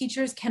whether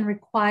teachers can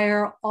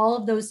require all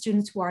of those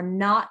students who are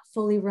not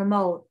fully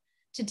remote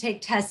to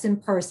take tests in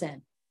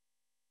person.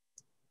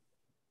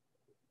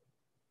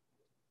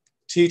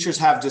 Teachers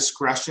have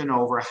discretion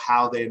over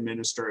how they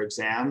administer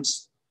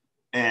exams.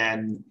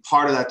 And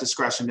part of that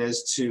discretion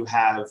is to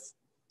have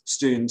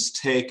students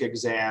take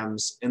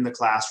exams in the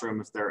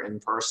classroom if they're in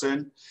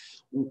person.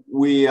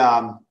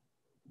 We're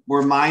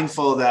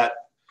mindful that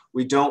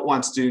we don't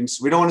want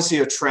to see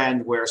a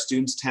trend where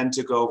students tend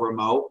to go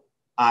remote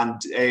on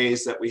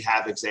days that we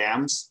have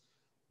exams.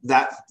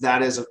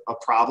 That is a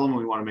problem.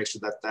 We want to make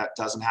sure that that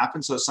doesn't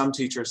happen. So some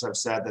teachers have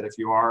said that if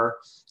you are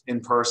in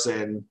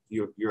person,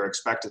 you're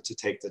expected to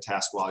take the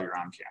test while you're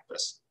on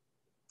campus.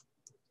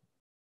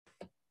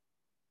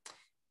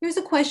 Here's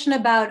a question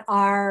about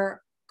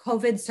our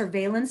COVID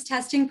surveillance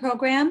testing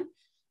program.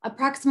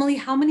 Approximately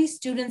how many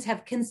students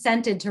have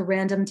consented to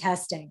random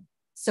testing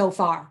so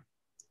far?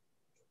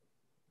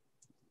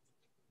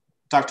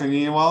 Dr.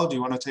 Newell, do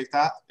you want to take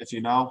that if you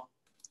know?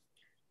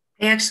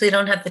 I actually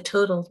don't have the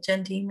total.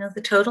 Jen, do you know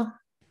the total?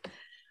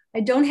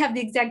 I don't have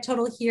the exact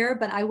total here,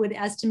 but I would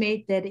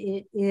estimate that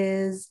it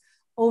is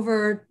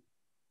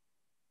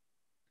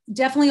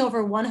definitely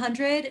over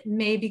 100,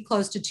 maybe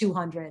close to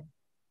 200.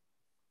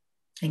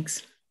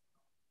 Thanks.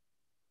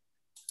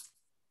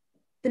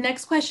 The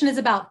next question is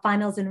about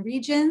finals and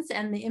regions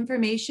and the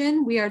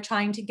information. We are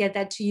trying to get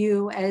that to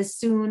you as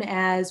soon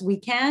as we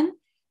can,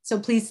 so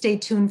please stay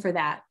tuned for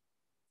that.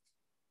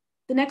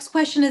 The next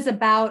question is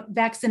about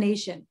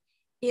vaccination.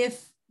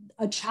 If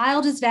a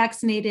child is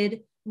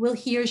vaccinated, will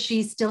he or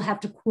she still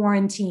have to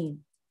quarantine?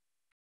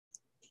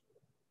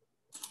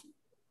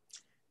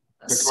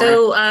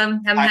 So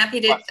I'm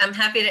happy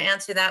to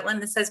answer that one.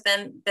 This has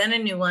been a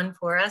new one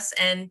for us,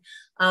 and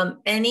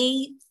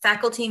any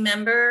faculty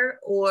member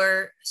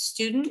or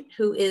student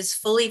who is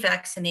fully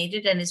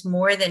vaccinated and is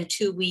more than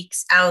 2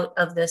 weeks out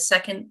of the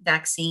second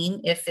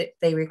vaccine, if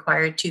they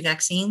require 2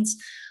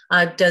 vaccines,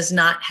 does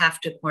not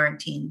have to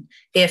quarantine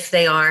if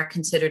they are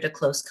considered a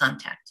close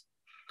contact.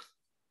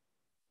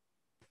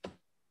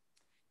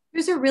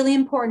 Here's a really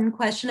important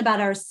question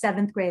about our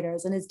 7th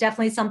graders, and it's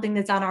definitely something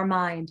that's on our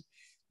mind.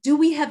 Do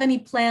we have any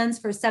plans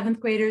for 7th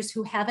graders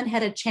who haven't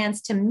had a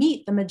chance to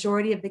meet the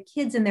majority of the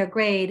kids in their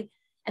grade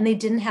and they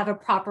didn't have a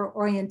proper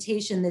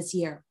orientation this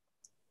year?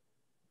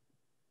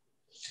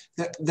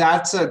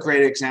 That's a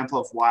great example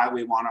of why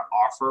we want to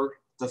offer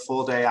the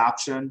full day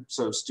option,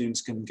 so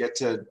students can get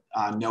to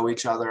know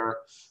each other.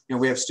 You know,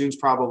 we have students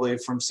probably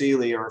from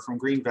Sealy or from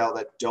Greenville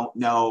that don't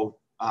know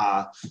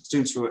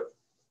students who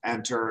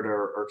entered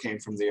or came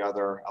from the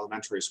other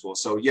elementary school.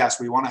 So yes,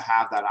 we want to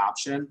have that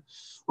option.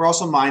 We're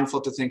also mindful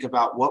to think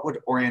about what would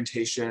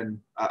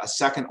orientation, a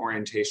second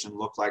orientation,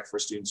 look like for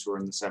students who are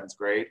in the 7th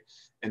grade,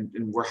 and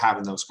we're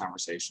having those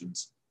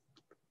conversations.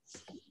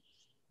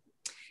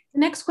 The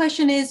next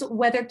question is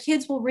whether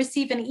kids will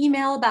receive an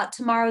email about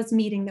tomorrow's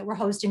meeting that we're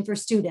hosting for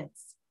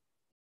students.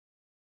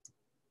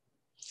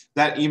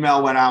 That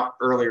email went out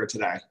earlier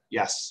today,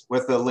 yes,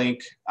 with the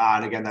link,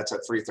 and again, that's at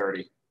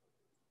 3:30.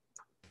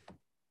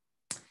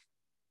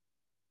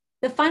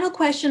 The final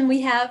question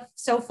we have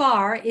so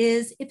far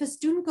is, if a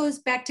student goes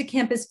back to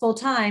campus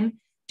full-time,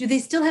 do they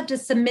still have to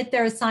submit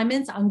their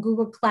assignments on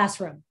Google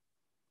Classroom?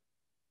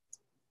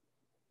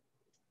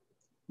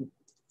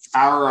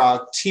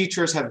 Our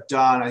teachers have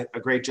done a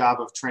great job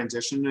of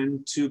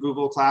transitioning to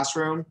Google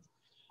Classroom.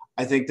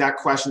 I think that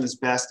question is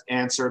best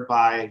answered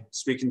by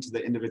speaking to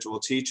the individual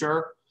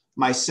teacher.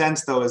 My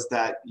sense, though, is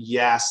that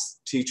yes,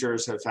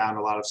 teachers have found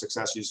a lot of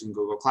success using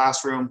Google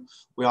Classroom.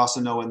 We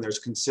also know when there's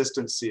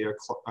consistency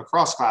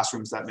across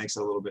classrooms, that makes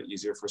it a little bit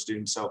easier for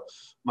students. So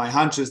my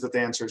hunch is that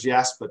the answer is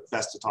yes, but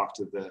best to talk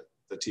to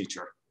the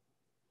teacher.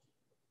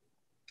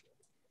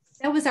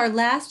 That was our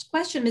last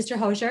question, Mr.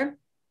 Hosier.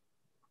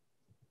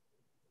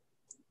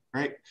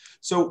 Great.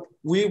 So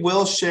we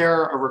will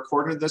share a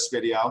recording of this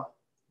video.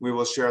 We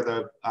will share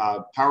the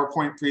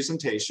PowerPoint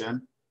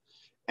presentation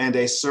and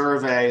a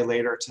survey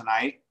later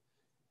tonight.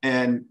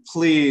 And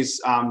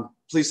please,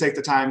 please take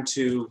the time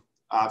to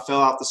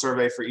fill out the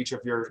survey for each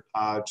of your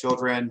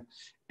children.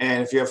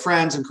 And if you have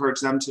friends, encourage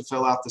them to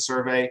fill out the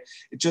survey.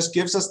 It just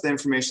gives us the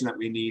information that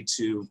we need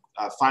to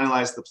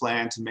finalize the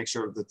plan to make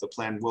sure that the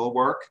plan will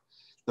work.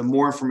 The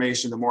more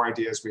information, the more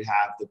ideas we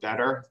have, the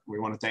better. We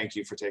want to thank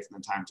you for taking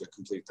the time to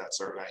complete that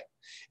survey.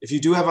 If you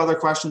do have other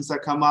questions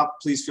that come up,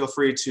 please feel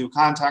free to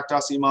contact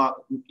us,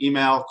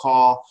 email,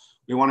 call.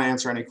 We want to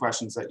answer any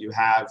questions that you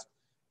have.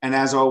 And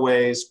as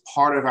always,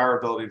 part of our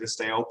ability to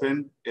stay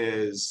open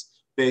is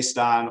based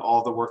on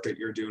all the work that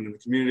you're doing in the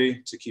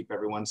community to keep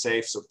everyone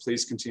safe. So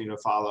please continue to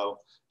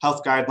follow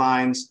health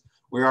guidelines.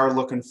 We are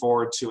looking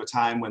forward to a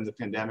time when the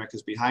pandemic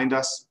is behind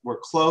us. We're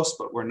close,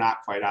 but we're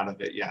not quite out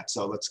of it yet.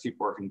 So let's keep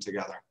working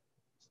together.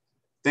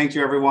 Thank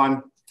you,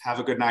 everyone. Have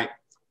a good night.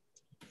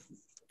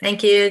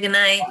 Thank you. Good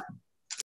night.